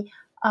basically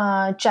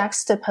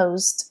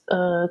juxtaposed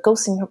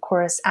ghost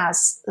intercourse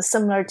as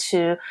similar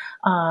to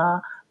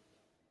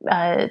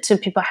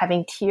people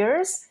having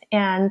tears.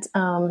 And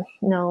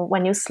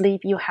when you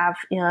sleep, you have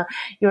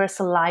your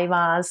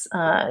salivas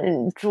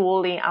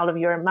drooling out of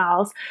your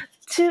mouth,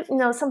 to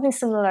something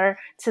similar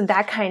to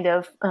that kind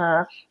of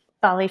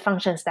bodily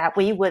functions that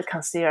we would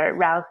consider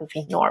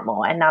relatively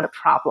normal and not a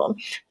problem.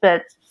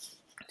 But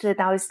to the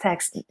Taoist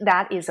text,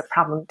 that is a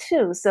problem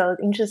too. So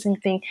the interesting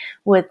thing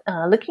with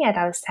looking at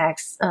Taoist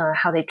texts,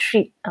 how they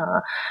treat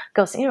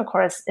ghost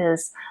intercourse,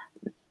 is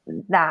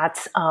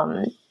that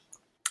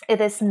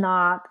it is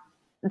not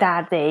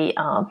that they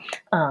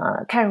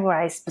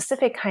categorize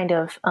specific kind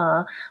of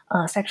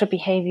sexual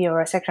behavior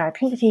or sexual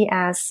activity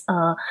as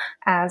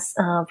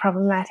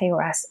problematic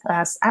or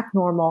as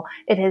abnormal.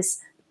 It is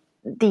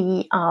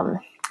the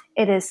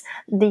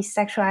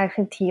sexual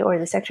activity or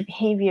the sexual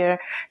behavior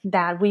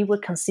that we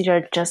would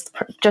consider just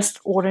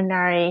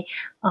ordinary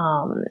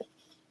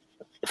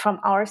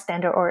from our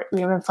standard, or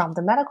even from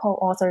the medical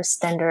author's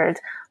standard.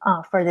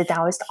 For the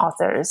Taoist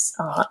authors,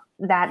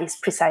 that is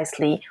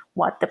precisely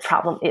what the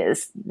problem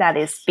is. That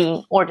is,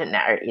 being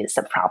ordinary is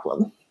the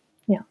problem.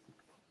 Yeah.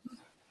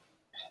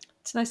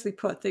 It's nicely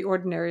put. The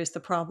ordinary is the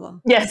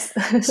problem. Yes.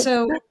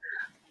 So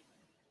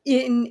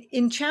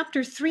in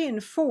chapter 3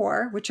 and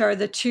 4, which are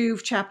the two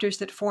chapters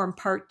that form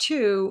part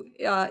 2,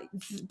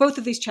 both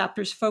of these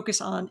chapters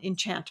focus on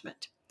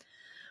enchantment.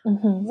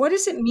 Mm-hmm. What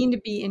does it mean to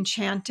be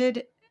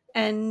enchanted,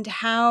 and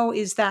how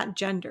is that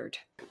gendered?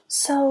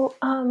 So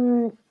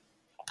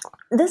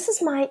this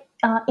is my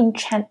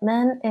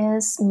enchantment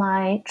is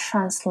my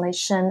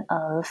translation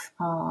of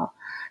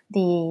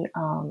the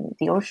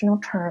original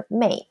term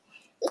 "mei,"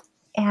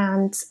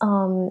 and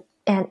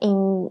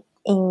in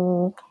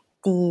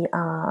the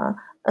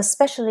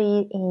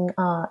especially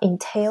in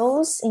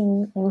tales,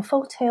 in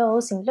folk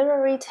tales, in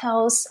literary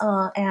tales,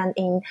 and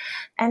in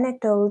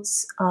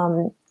anecdotes,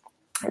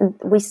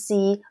 we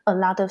see a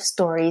lot of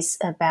stories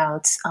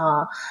about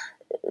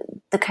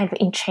the kind of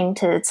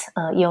enchanted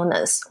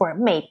illness, or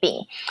魅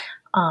病,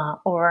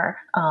 or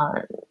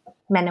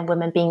men and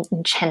women being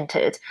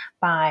enchanted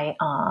by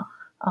a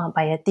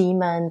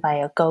demon, by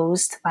a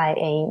ghost, by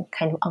a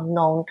kind of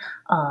unknown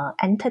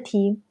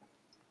entity.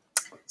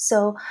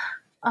 So,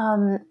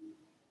 and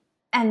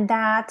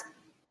that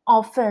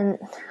often,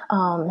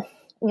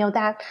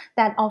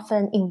 that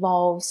often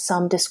involves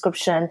some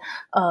description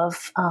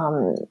of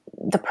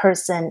the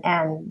person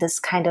and this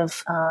kind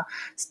of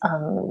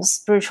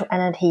spiritual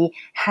entity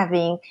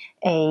having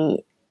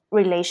a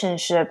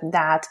relationship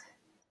that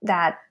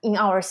in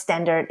our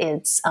standard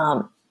it's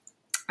a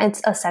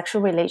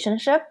sexual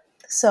relationship.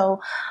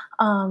 So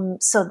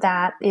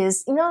that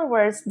is, in other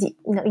words, the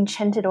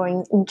enchanted or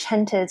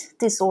enchanted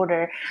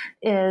disorder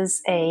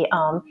is a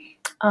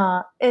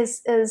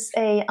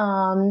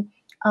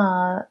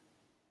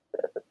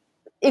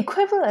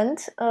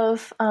equivalent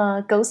of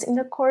ghost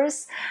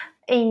intercourse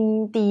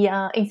in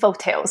folk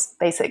tales,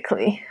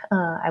 basically.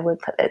 I would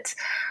put it,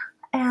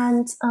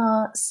 and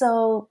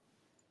so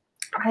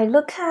I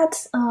look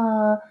at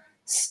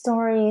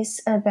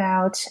stories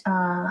about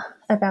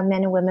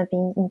men and women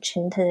being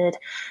enchanted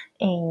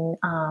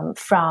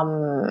from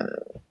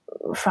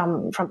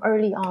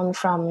early on,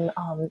 from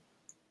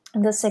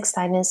the Six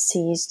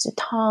Dynasties to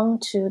Tang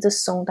to the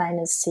Song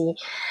Dynasty,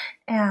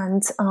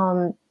 and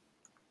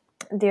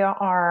there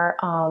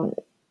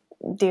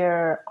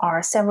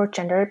are several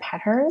gender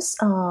patterns.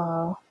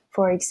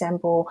 For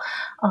example,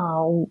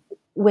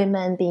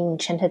 women being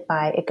enchanted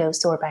by a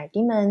ghost or by a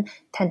demon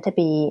tend to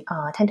be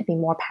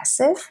more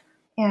passive,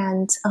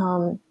 and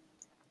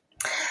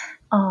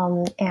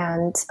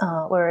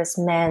whereas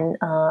men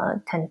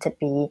tend to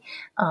be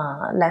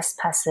less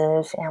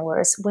passive, and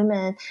whereas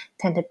women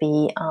tend to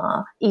be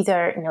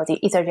either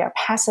they are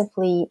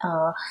passively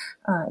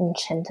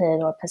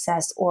enchanted or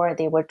possessed, or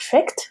they were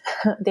tricked,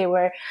 they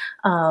were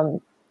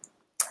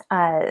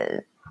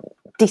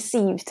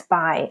deceived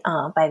by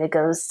the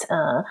ghost.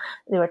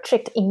 They were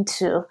tricked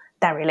into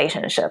that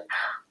relationship.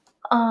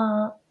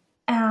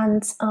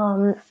 And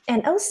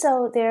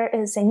also there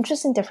is an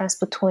interesting difference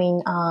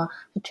between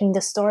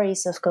the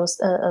stories of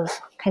ghost of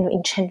kind of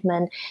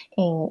enchantment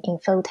in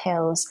folk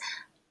tales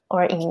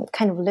or in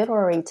kind of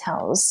literary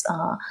tales,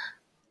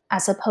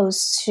 as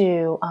opposed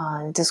to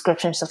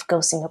descriptions of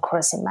ghosts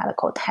intercourse in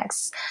medical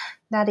texts.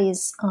 That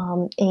is,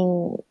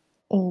 in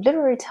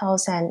literary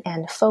tales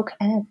and folk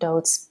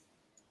anecdotes,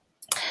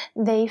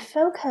 they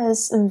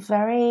focus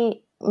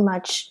very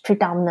much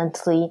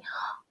predominantly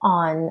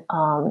on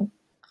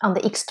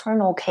the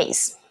external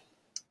case.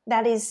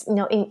 That is,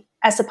 in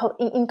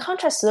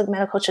contrast to the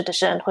medical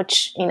tradition,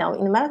 which, in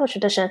the medical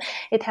tradition,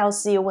 it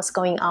tells you what's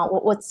going on,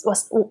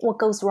 what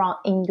goes wrong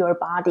in your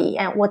body,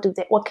 and what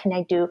can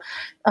I do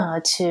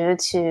to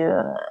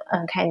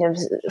kind of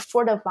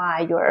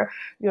fortify your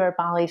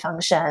bodily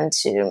function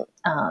to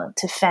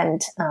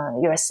defend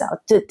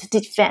yourself, to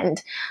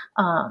defend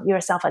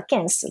yourself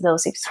against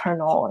those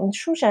external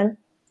intrusion.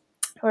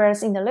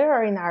 Whereas in the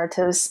literary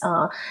narratives,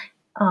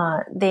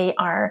 they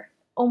are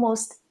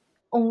almost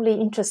only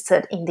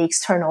interested in the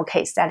external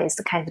case, that is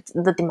the kind of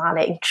the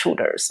demonic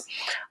intruders.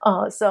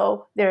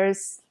 So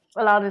there's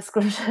a lot of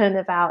description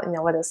about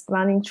what is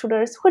demonic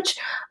intruders, which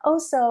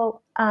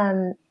also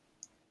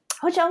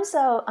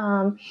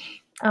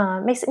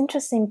makes it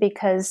interesting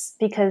because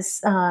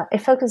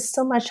it focuses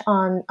so much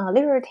on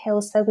literary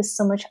tales, focus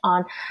so much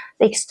on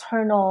the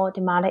external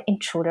demonic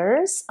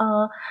intruders.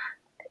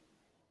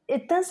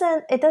 It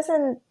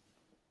doesn't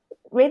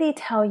really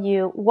tell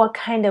you what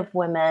kind of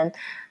women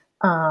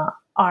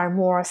are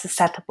more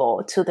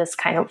susceptible to this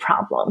kind of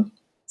problem.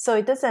 So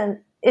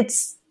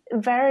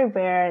very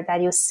rare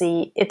that you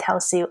see it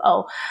tells you,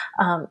 oh,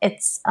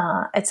 it's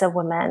a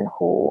woman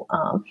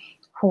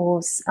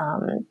who's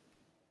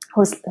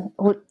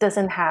who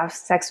doesn't have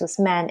sex with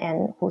men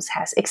and who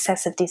has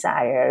excessive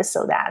desire,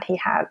 so that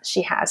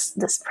she has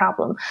this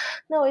problem.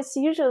 No, it's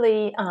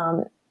usually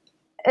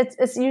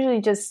it's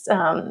usually just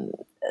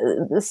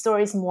the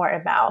story is more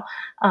about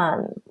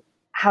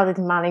how the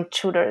demonic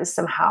tutors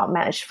somehow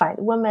manage to find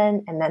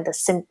women, and then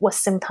what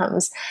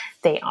symptoms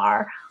they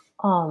are.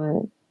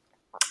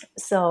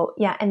 So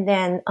yeah, and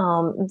then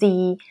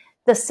the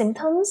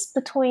symptoms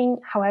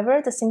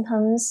however, the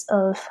symptoms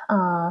of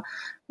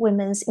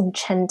women's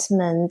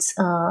enchantment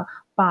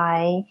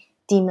by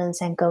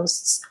demons and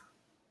ghosts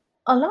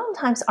a lot of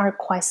times are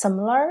quite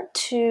similar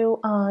to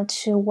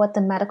what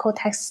the medical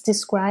texts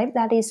describe.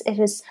 That is, it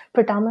is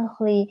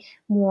predominantly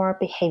more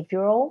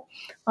behavioral.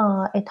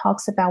 It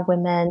talks about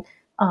women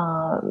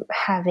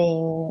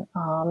having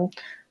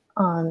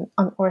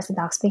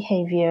unorthodox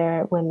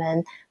behavior,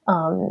 women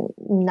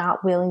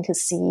not willing to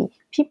see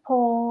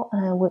people,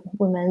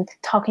 women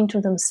talking to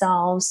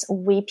themselves,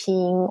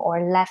 weeping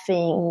or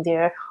laughing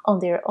on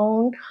their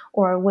own,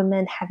 or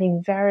women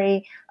having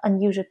very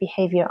unusual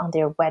behavior on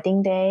their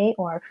wedding day,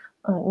 or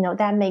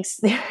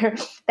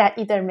that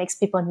either makes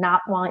people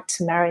not want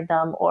to marry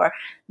them or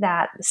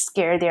that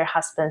scare their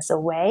husbands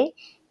away.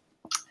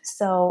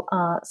 So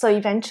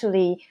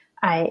eventually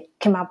I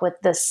came up with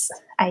this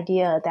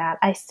idea that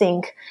I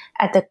think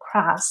at the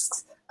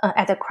crux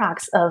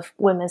of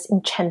women's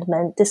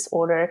enchantment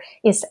disorder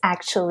is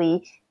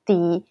actually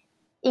the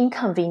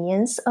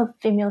inconvenience of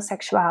female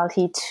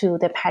sexuality to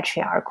the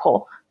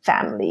patriarchal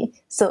family.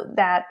 So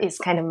that is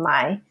kind of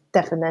my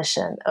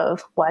definition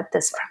of what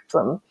this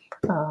problem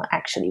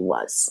actually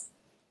was.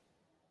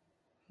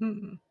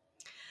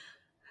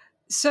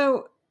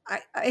 So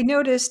I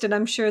noticed, and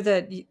I'm sure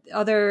that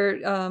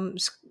other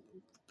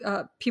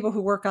people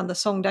who work on the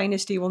Song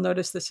Dynasty will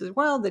notice this as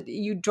well, that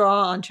you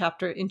draw on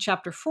in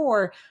chapter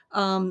 4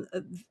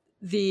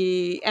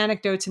 the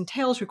anecdotes and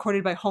tales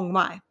recorded by Hong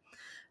Mai.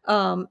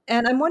 And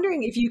I'm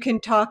wondering if you can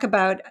talk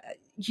about,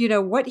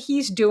 what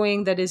he's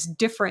doing that is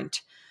different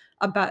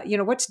about,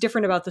 what's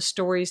different about the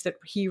stories that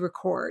he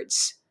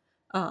records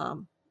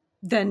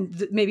than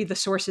maybe the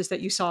sources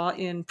that you saw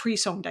in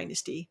pre-Song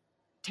Dynasty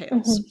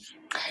tales.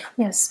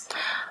 Mm-hmm. Yes.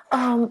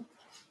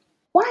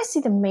 What I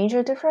see the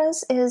major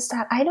difference is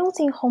that I don't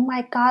think Hong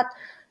Mai got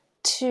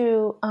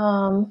to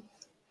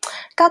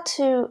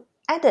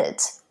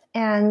edit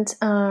and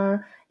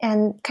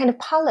kind of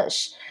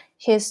polish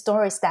his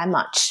stories that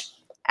much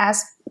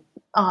as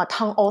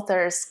Tang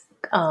authors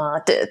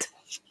did.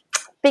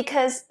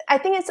 Because I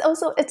think it's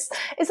also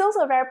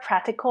a very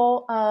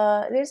practical.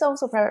 There's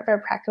also a very,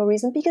 very practical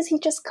reason, because he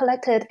just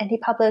collected and he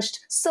published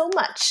so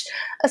much,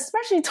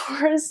 especially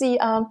towards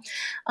the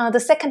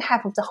second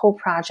half of the whole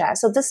project.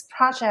 So this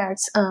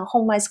project,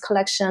 Hong Mai's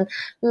collection,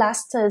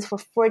 lasted for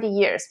 40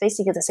 years,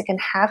 basically the second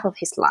half of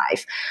his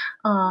life,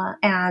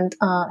 and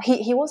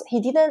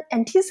he didn't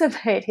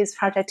anticipate his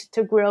project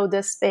to grow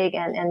this big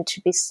and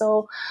to be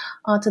so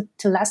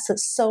to last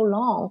so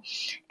long,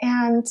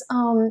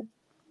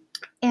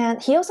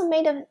 and he also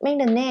made a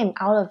name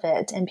out of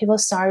it, and people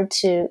started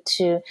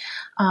to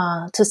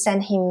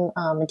send him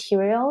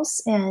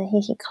materials, and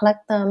he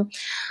collect them.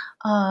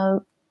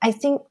 I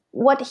think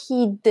what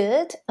he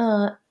did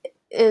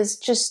is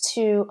just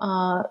to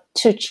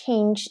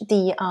change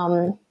the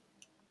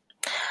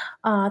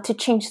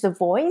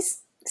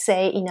voice.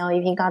 Say,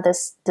 if he got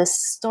this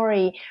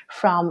story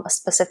from a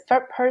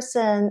specific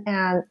person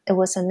and it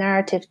was a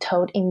narrative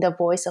told in the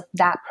voice of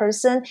that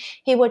person,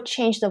 he would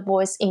change the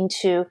voice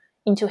into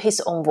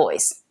his own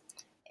voice.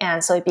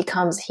 And so it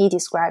becomes, he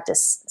described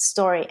this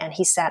story and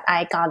he said,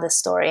 I got the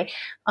story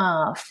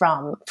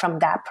from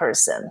that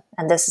person,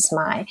 and this is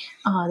my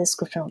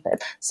description of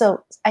it.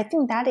 So I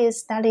think that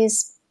is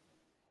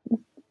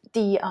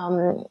the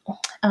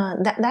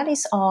that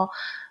is all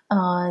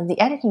the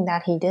editing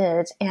that he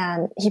did.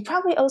 And he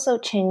probably also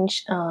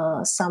changed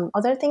some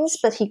other things,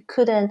 but he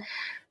couldn't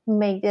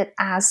make it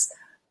as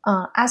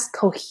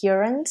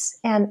coherent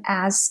and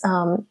as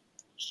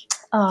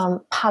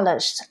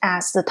polished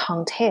as the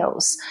Tang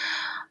tales.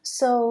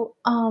 So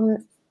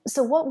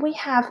what we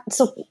have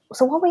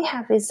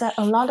is that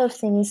a lot of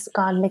things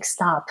got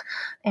mixed up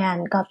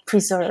and got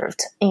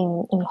preserved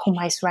in Hong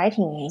Mai's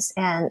writings.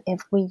 And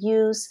if we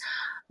use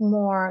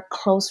more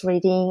close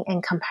reading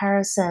and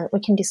comparison,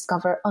 we can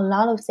discover a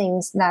lot of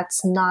things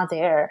that's not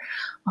there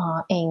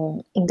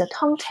in the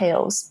Tang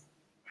tales.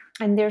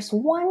 And there's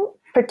one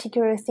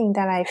particular thing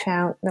that I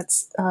found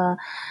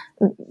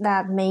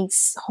that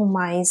makes Hong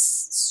Mai's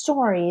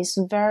stories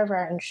very,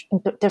 very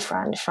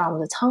different from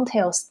the Tang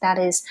tales. That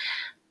is,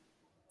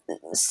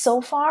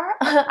 so far,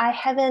 I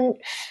haven't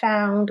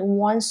found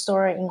one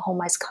story in Hong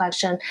Mai's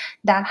collection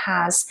that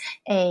has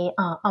a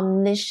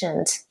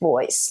omniscient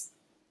voice.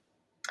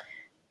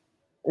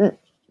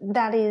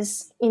 That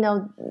is,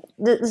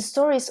 the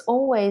story is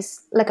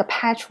always like a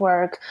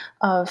patchwork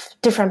of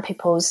different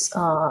people's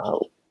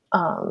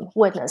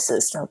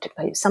witnesses.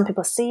 Some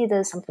people see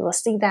this, some people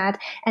see that,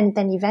 and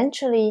then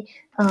eventually,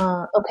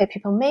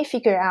 people may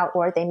figure out,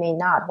 or they may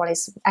not, what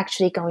is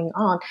actually going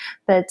on.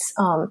 But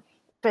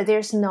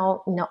there's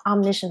no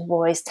omniscient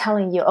voice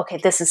telling you, okay,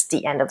 this is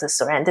the end of the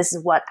story, and this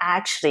is what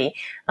actually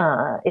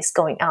is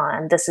going on,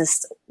 and this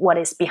is what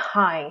is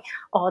behind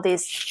all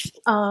this.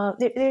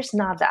 There's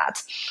not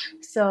that.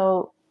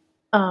 So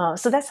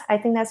I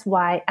think that's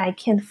why I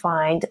can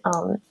find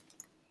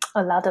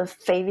a lot of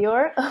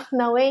failure of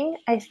knowing,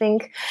 I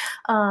think,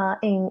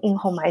 in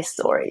Homai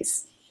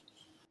stories.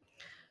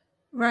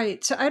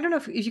 Right. So I don't know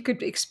if you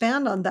could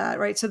expand on that,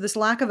 right? So this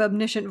lack of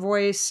omniscient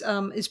voice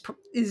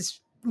is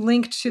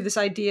linked to this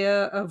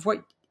idea of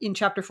what in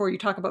chapter 4 you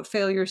talk about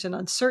failures and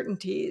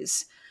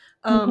uncertainties.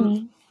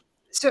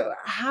 So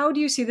how do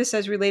you see this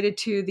as related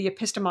to the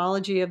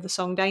epistemology of the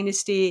Song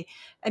Dynasty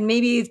and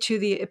maybe to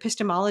the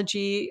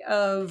epistemology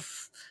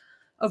of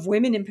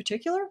women in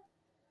particular?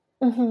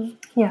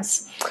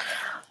 Yes.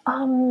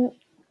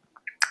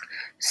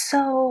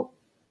 So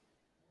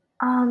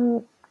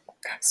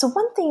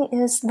one thing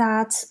is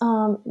that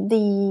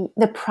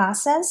the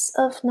process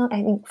of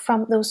I think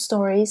from those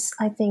stories,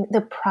 I think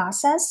the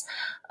process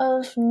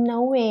of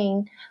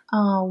knowing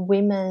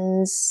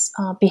women's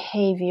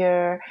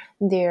behavior,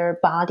 their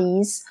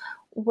bodies,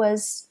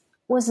 was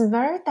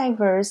very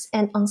diverse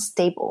and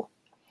unstable.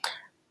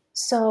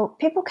 So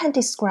people can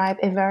describe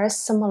a very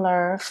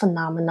similar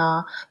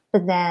phenomena,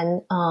 but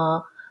then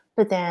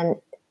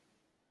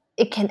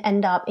it can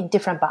end up in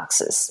different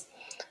boxes.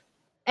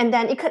 And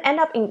then it could end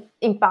up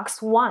in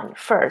box 1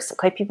 first.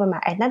 Okay, people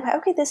might identify,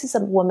 okay, this is a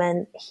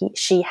woman.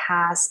 She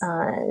has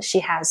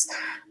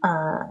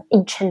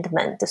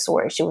enchantment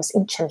disorder. She was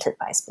enchanted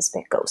by a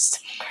specific ghost.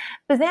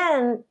 But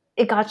then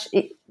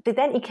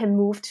it can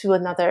move to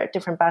another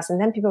different box, and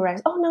then people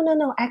realize, oh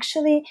no,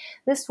 actually,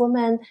 this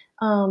woman,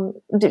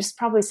 there's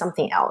probably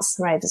something else,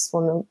 right? This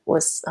woman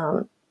was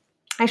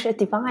actually a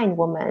divine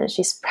woman.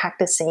 She's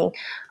practicing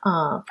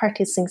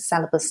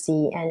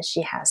celibacy, and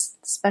she has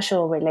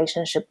special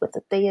relationship with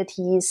the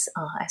deities,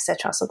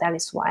 etc. So that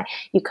is why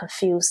you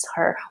confuse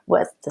her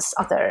with this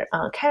other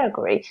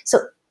category. So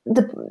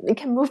it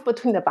can move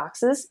between the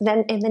boxes.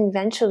 And then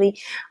eventually,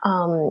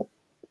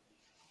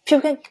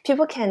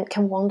 people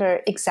can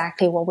wonder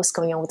exactly what was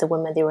going on with the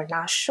women. They were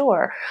not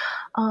sure,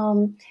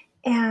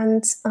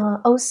 and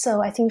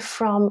also I think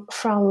from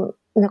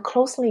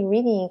closely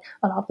reading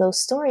a lot of those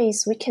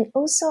stories, we can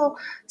also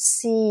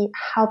see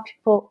how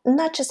people,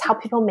 not just how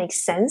people make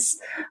sense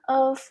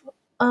of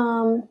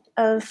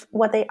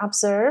what they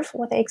observe,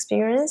 what they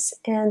experience,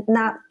 and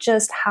not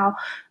just how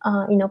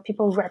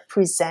people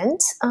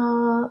represent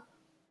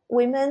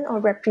women or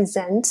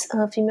represent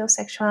female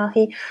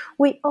sexuality.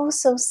 We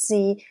also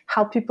see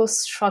how people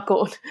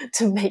struggled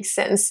to make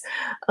sense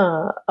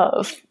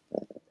of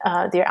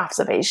their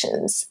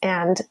observations,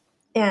 and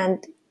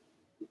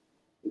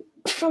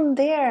from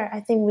there, I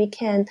think we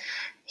can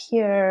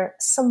hear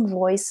some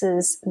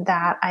voices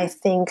that I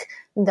think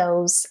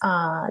those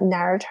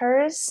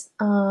narrators,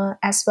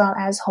 as well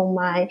as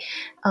Homai,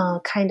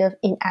 kind of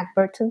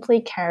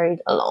inadvertently carried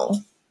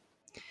along.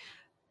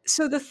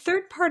 So the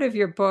third part of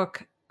your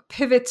book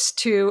pivots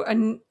to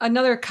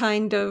another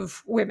kind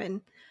of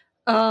women.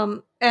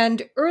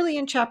 And early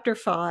in chapter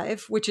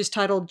 5, which is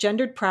titled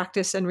Gendered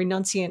Practice and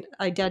Renunciant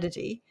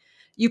Identity,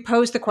 you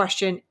pose the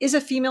question, is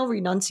a female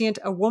renunciant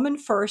a woman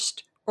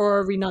first or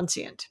a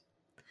renunciant?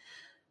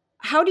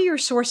 How do your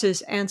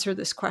sources answer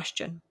this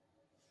question?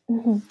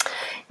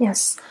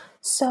 Yes.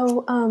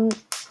 So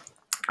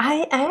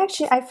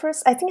I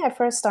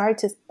first started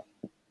to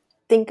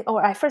think,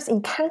 or I first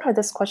encountered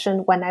this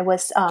question when I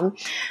was in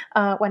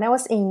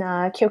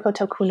Kyoko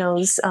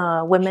Tokuno's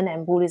Women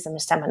and Buddhism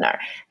seminar.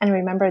 And I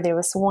remember there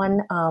was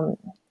one,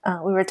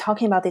 we were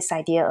talking about this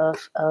idea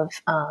of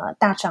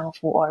大丈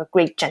夫 or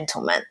great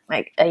gentleman.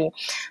 Like a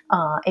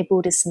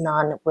Buddhist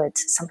nun would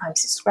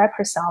sometimes describe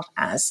herself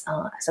as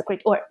a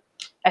great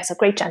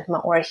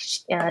gentleman, or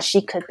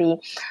she could be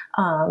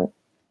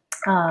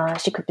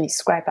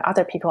described by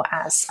other people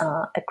as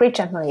a great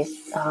gentleman if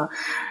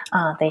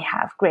they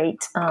have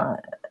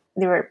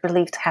they were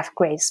believed to have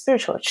great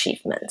spiritual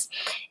achievements.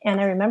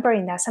 And I remember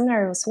in that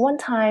seminar, it was one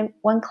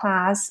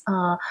class,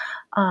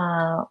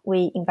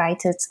 we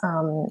invited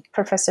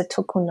Professor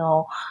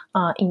Tokuno,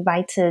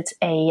 invited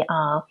a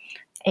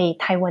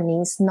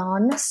Taiwanese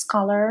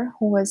non-scholar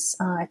who was,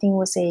 I think,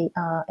 was a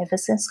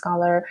visiting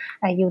scholar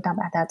at UW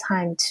at that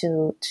time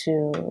to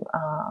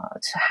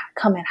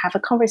come and have a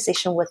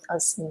conversation with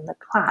us in the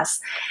class.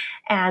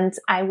 And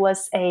I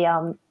was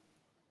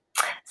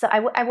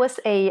I was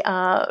a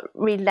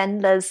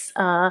relentless,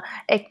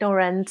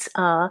 ignorant,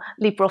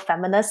 liberal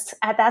feminist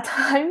at that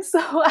time. So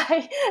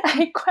I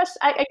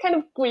kind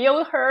of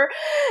grilled her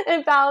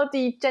about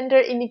the gender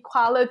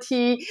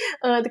inequality,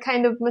 the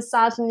kind of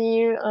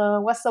misogyny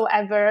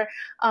whatsoever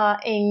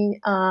in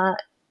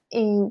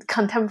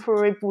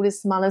contemporary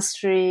Buddhist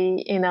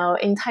monastery,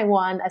 in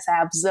Taiwan, as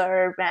I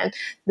observe, and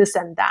this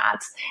and that.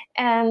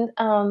 And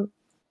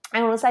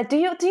And I was like, do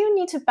you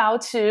need to bow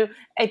to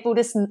a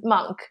Buddhist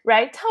monk,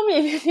 right? Tell me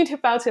if you need to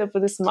bow to a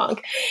Buddhist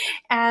monk.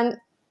 And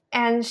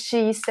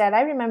she said,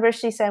 I remember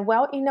she said,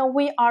 well,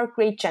 we are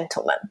great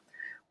gentlemen.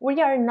 We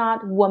are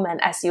not women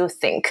as you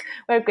think.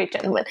 We're great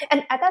gentlemen.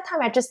 And at that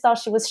time, I just thought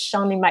she was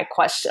shunning my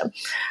question.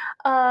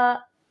 And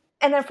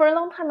then for a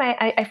long time,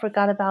 I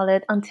forgot about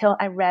it until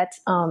I read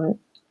Nirmala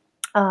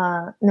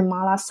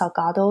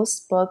Salgado's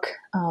book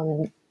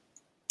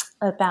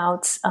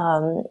about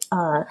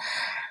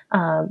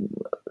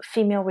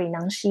female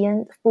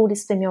renunciant,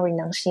 Buddhist female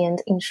renunciant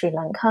in Sri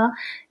Lanka,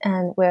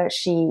 and where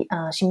she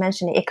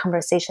mentioned a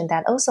conversation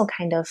that also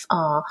kind of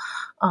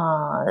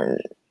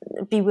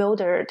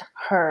bewildered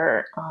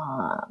her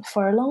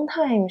for a long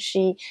time.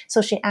 She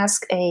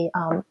asked a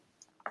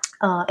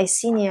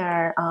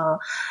senior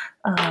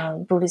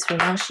Buddhist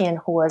renunciant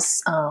who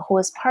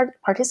was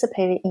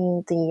participating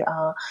in the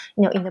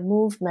in the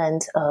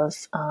movement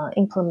of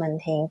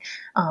implementing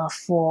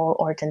full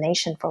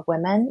ordination for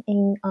women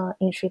in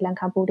Sri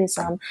Lanka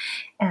Buddhism,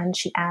 and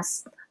she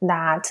asked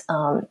that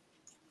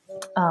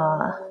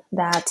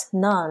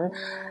nun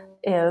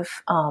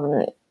if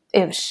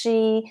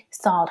she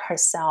thought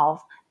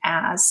herself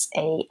as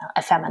a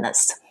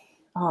feminist,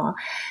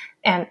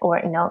 and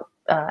or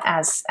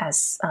as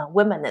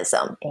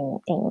womanism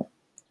in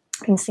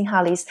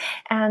Sinhalese,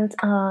 and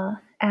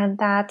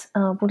that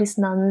Buddhist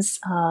nun's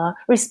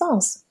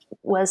response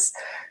was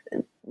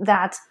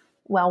that,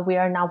 well, we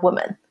are not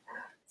women.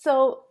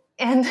 So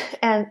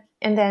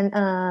and then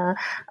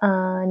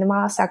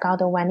Nirmala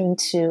Salgado went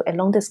into a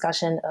long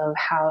discussion of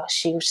how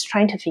she was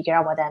trying to figure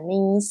out what that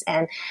means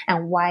and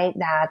why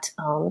that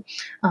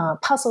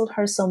puzzled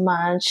her so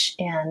much,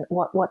 and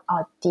what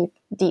are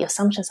the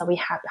assumptions that we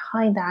have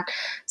behind that.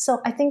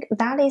 So I think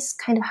that is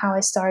kind of how I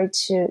started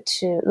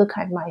to look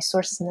at my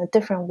sources in a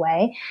different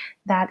way.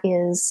 That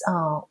is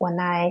when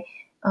I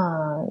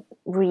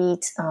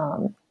read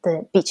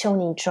the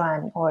Bichoni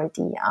Zhuan, or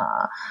the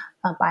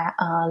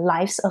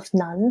Lives of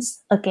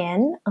Nuns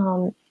again,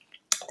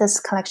 this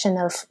collection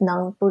of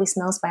Buddhist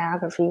nuns'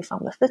 biography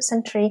from the 5th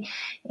century.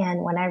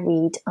 And when I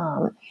read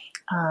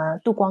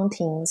Du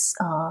Guangting's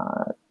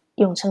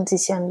Yongcheng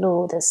Jixian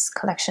Lu, this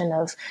collection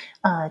of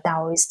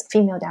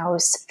female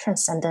Taoist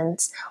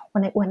transcendence,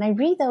 when I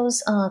read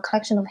those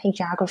collection of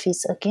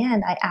hagiographies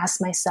again, I ask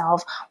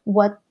myself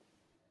what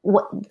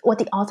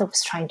the author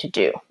was trying to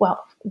do.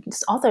 Well,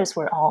 these authors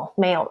were all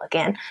male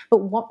again,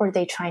 but what were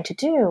they trying to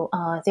do?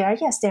 They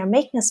are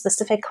making a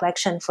specific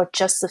collection for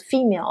just the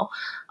female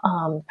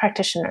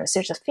practitioners.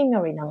 There's a female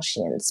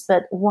renunciants,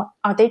 but what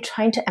are they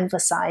trying to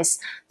emphasize?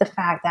 The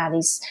fact that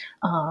these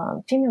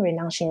female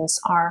renunciants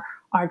are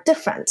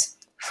different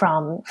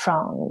from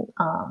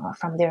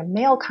their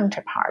male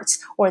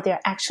counterparts, or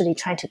they're actually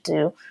trying to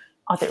do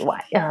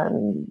otherwise,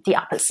 the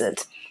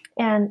opposite.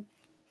 And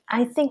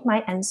I think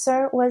my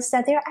answer was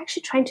that they're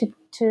actually trying to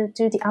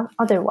do the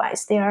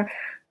otherwise. They are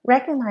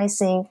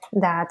recognizing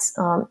that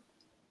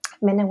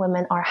men and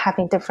women are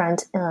having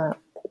different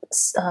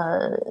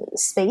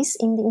space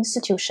in the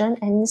institution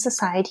and in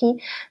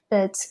society,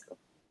 but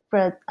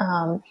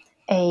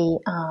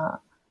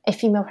a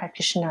female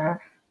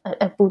practitioner,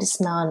 a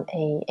Buddhist nun,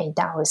 a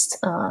Taoist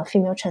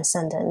female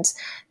transcendent,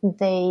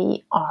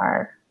 they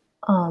are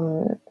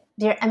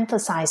they're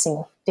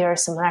emphasizing their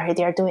similarity.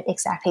 They're doing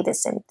exactly the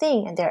same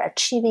thing, and they're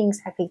achieving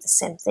exactly the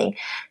same thing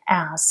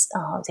as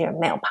their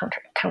male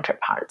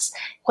counterparts,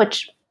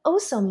 which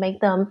also make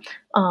them,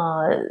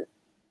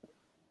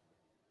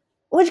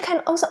 which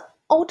can also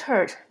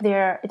alter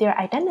their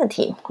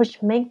identity,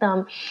 which make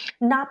them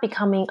not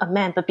becoming a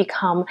man, but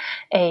become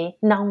a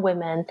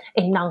non-woman,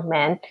 a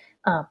non-man,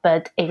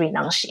 but a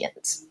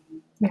renunciant.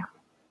 Yeah.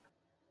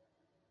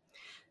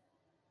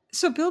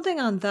 So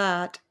building on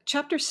that,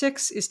 Chapter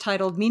 6 is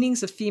titled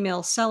Meanings of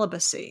Female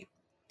Celibacy.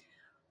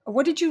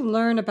 What did you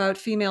learn about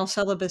female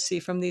celibacy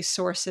from these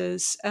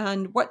sources,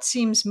 and what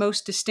seems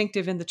most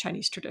distinctive in the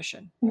Chinese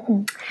tradition?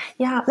 Mm-hmm.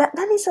 Yeah,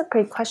 that is a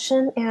great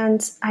question,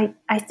 and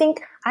I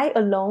think I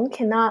alone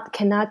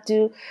cannot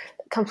do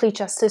complete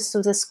justice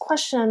to this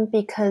question,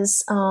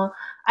 because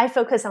I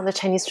focus on the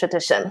Chinese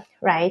tradition,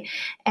 right?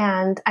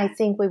 And I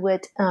think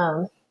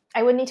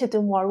I would need to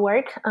do more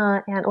work,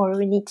 or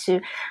we need to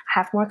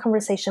have more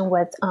conversation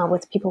with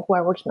people who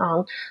are working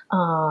on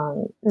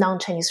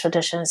non-Chinese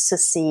traditions to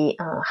see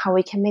how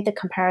we can make the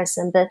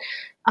comparison. But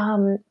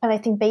I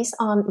think based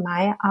on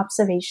my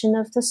observation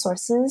of the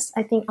sources,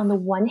 I think on the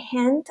one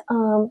hand,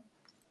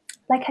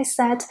 like I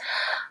said,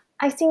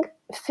 I think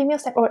female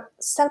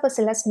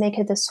celibacy, let's make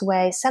it this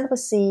way,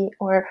 celibacy,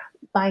 or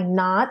by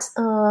not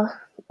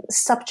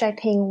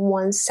subjecting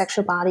one's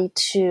sexual body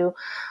to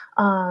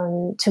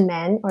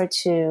men or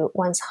to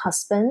one's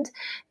husband,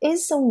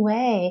 is a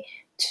way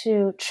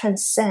to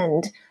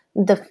transcend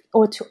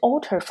or to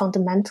alter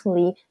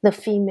fundamentally the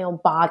female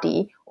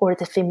body or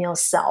the female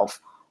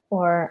self,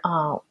 or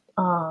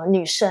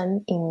女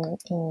生 in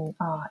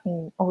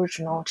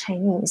original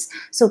Chinese.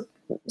 So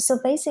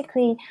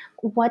basically,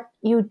 what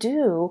you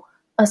do,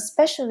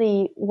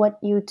 especially what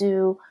you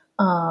do,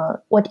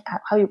 how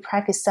you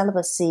practice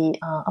celibacy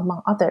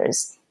among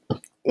others,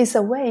 is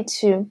a way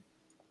to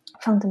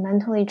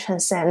fundamentally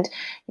transcend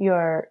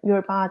your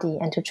body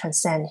and to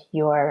transcend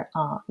your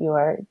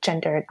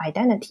gendered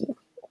identity.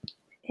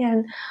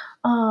 And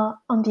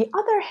on the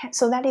other hand,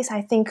 so that is,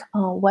 I think,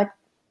 what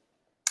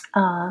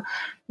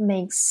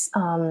makes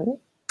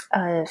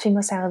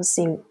female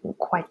celibacy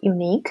quite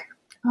unique,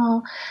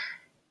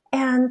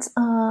 and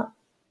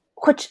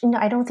which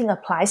I don't think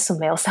applies to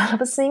male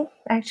celibacy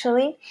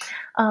actually,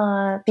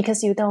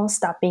 because you don't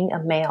stop being a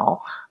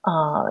male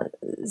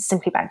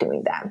simply by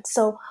doing that.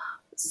 So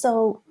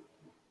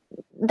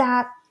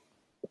that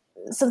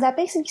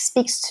basically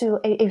speaks to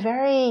a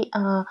very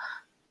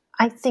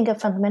I think a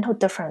fundamental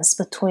difference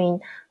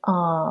between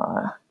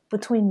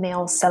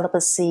male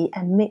celibacy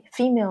and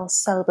female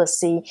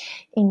celibacy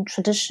in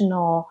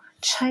traditional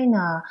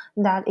China.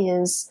 That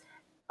is,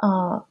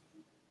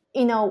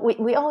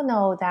 we all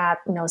know that,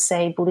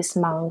 say Buddhist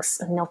monks,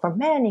 for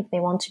men, if they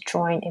want to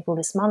join a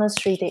Buddhist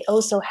monastery, they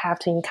also have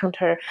to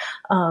encounter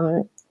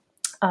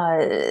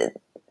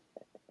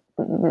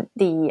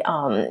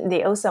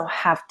they also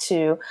have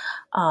to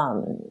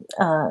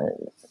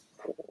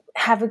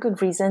have a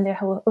good reason. They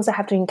also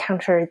have to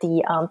encounter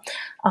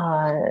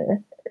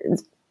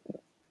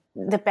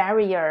the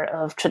barrier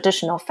of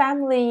traditional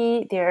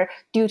family, their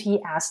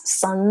duty as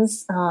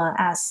sons,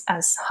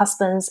 as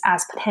husbands,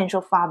 as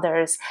potential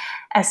fathers,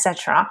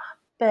 etc.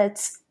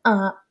 But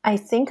I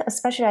think,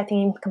 especially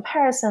in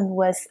comparison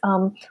with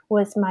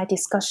my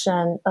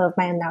discussion of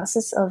my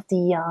analysis of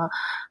the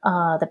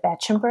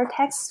bedchamber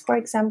text, for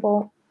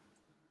example,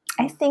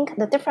 I think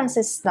the difference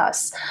is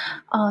thus: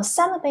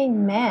 celibate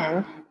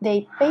men,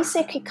 they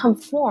basically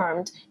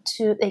conformed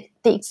to the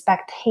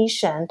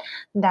expectation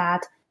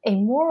that a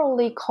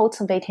morally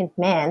cultivated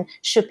man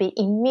should be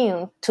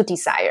immune to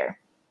desire.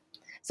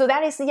 So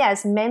that is,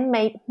 yes, men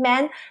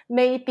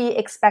may be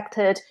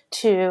expected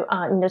to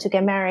to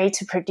get married,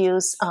 to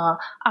produce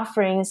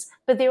offerings,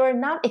 but they were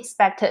not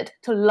expected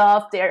to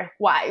love their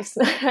wives.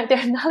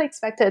 They're not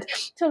expected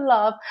to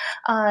love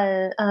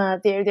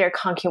their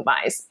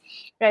concubines.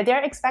 Right?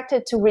 They're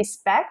expected to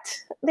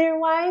respect their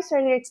wives,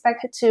 or they're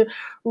expected to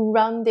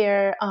run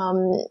their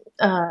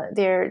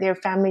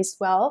families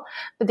well,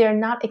 but they're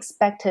not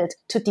expected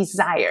to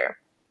desire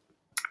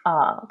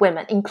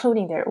women,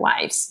 including their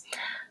wives.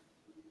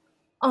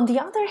 On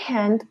the other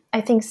hand, I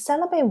think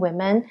celibate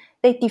women,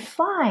 they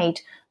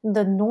defied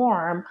the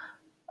norm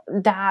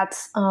that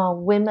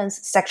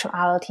women's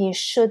sexuality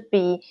should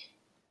be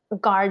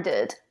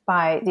guarded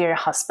by their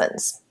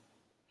husbands.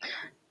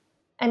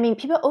 I mean,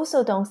 people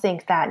also don't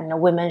think that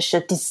women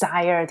should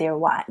desire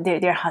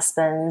their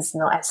husbands,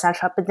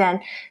 etc. But then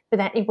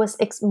it was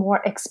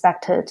more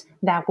expected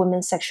that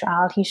women's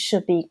sexuality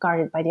should be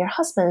guarded by their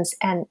husbands,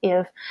 and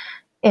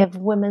if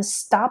women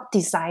stop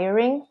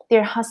desiring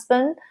their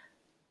husband,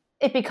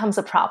 it becomes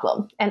a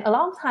problem. And a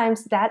lot of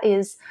times that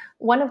is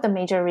one of the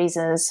major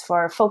reasons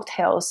for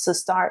folktales to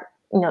start,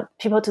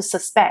 people to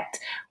suspect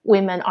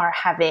women are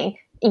having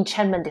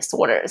enchantment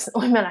disorders.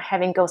 Women are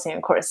having ghost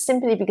intercourse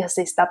simply because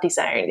they stop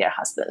desiring their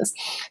husbands.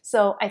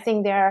 So I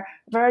think there are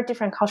very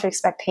different cultural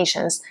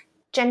expectations,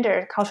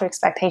 gender cultural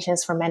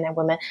expectations for men and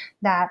women,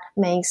 that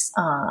makes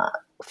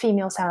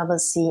female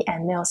celibacy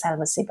and male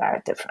celibacy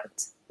very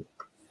different.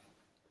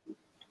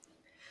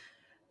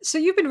 So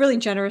you've been really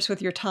generous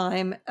with your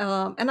time,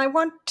 and I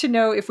want to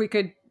know if I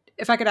could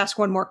ask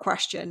one more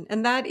question,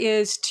 and that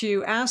is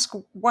to ask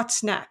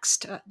what's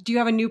next. Do you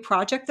have a new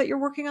project that you're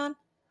working on?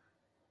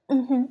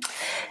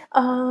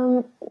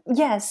 Mm-hmm.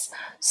 Yes.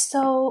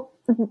 So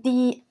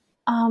the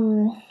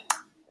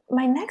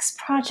my next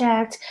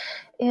project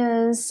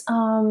is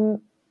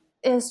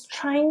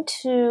trying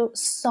to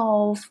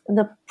solve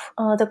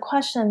the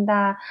question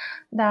that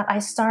I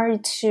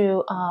started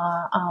to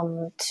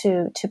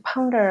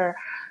ponder,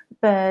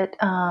 but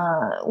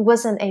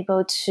wasn't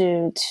able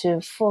to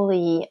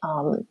fully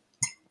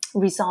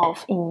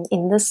resolve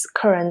in this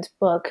current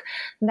book.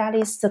 That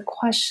is the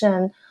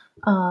question,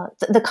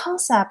 the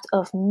concept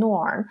of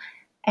norm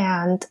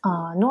and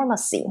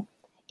normacy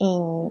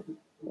in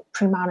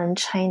pre-modern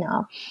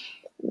China.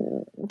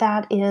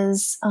 That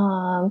is,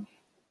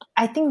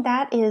 I think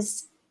that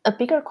is a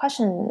bigger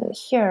question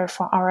here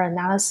for our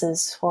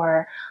analysis,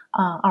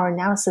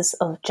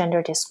 of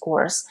gender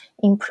discourse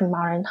in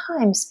pre-modern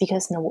times,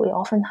 because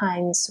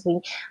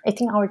I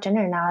think our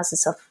gender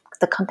analysis of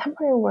the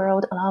contemporary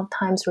world a lot of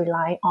times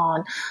rely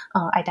on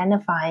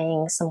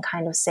identifying some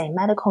kind of, say,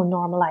 medical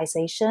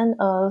normalization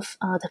of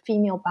the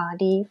female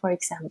body, for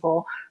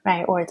example,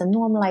 right, or the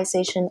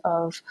normalization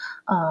of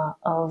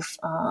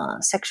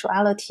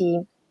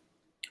sexuality,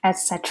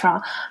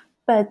 etc.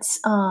 But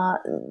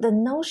the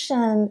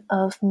notion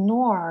of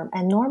norm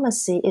and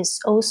normacy is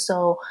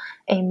also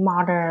a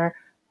modern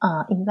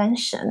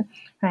invention,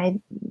 right?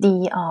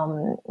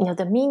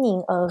 The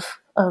meaning of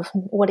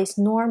what is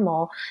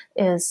normal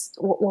is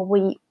what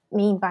we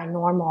mean by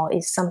normal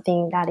is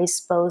something that is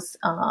both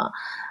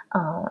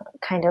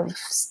kind of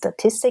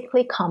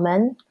statistically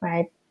common,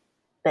 right?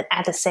 But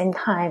at the same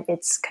time,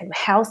 it's kind of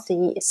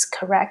healthy, it's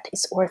correct,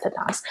 it's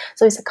orthodox.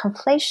 So it's a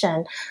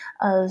conflation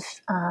of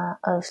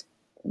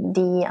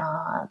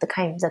the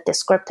kind of the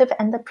descriptive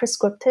and the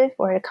prescriptive,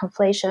 or a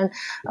conflation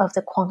of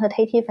the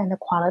quantitative and the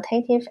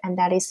qualitative, and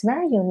that is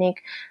very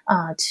unique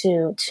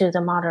to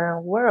the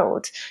modern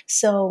world.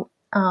 So.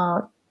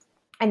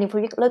 And if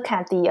we look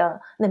at the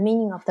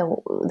meaning of the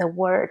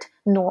word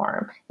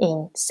norm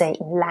in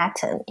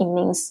Latin, it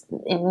means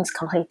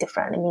completely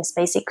different. It means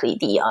basically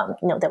the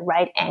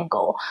right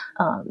angle,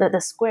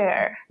 the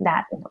square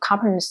that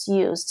carpenters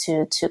use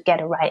to get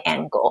a right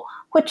angle,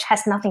 which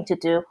has nothing to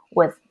do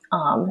with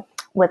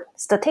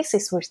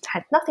statistics, which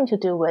has nothing to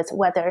do with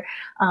whether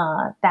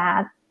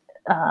that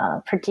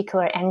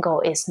particular angle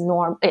is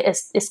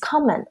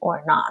common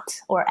or not,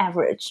 or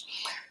average.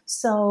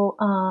 So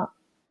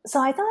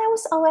I thought it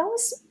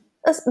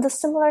was the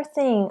similar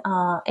thing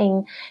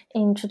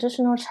in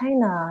traditional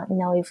China.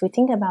 If we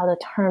think about a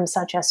term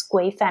such as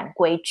规范,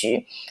 规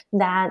矩,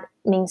 that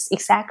means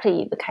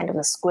exactly the kind of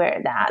the square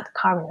that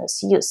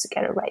carpenters use to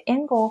get a right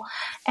angle.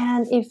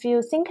 And if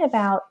you think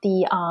about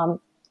the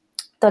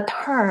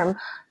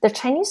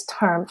Chinese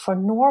term for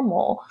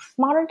normal,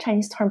 modern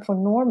Chinese term for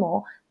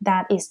normal,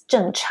 that is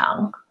正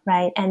常,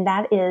 right? And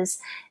that is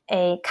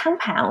a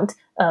compound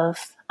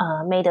of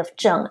made of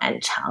正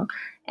and 常,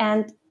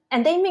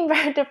 and they mean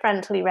very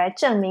differently, right?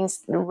 正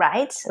means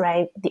right,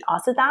 the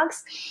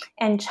orthodox,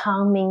 and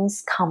常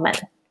means common,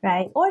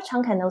 right? Or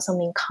常 can also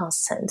mean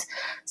constant.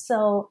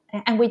 So,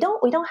 and we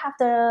don't have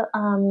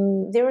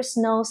there is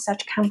no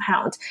such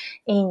compound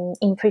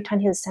in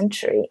pre-20th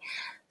century.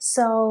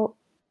 So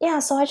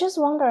I just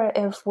wonder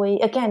if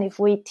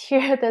we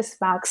tear this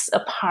box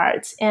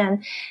apart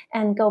and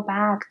go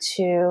back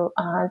to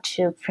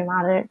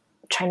pre-modern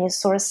Chinese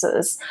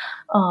sources,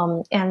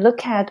 and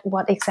look at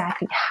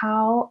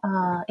how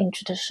in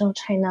traditional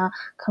China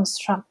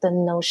construct the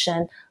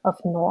notion of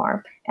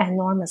norm and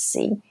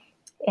normacy,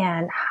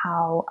 and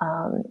how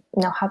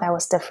that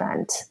was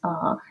different,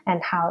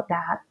 and how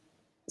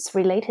that's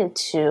related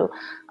to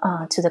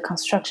the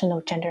construction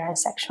of gender and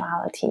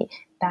sexuality.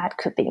 That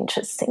could be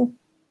interesting.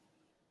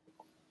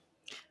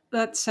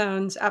 That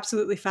sounds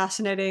absolutely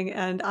fascinating,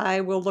 and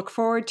I will look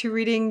forward to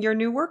reading your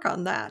new work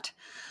on that.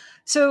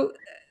 So,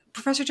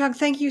 Professor Cheng,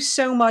 thank you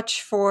so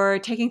much for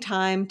taking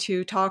time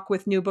to talk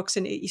with New Books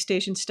in East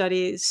Asian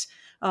Studies.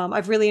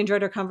 I've really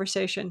enjoyed our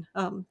conversation.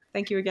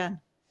 Thank you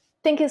again.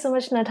 Thank you so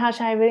much,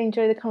 Natasha. I really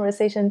enjoyed the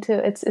conversation too.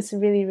 It's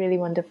really, really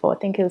wonderful.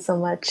 Thank you so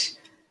much.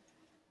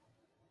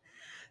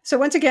 So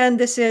once again,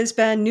 this has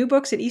been New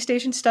Books in East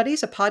Asian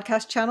Studies, a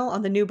podcast channel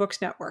on the New Books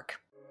Network.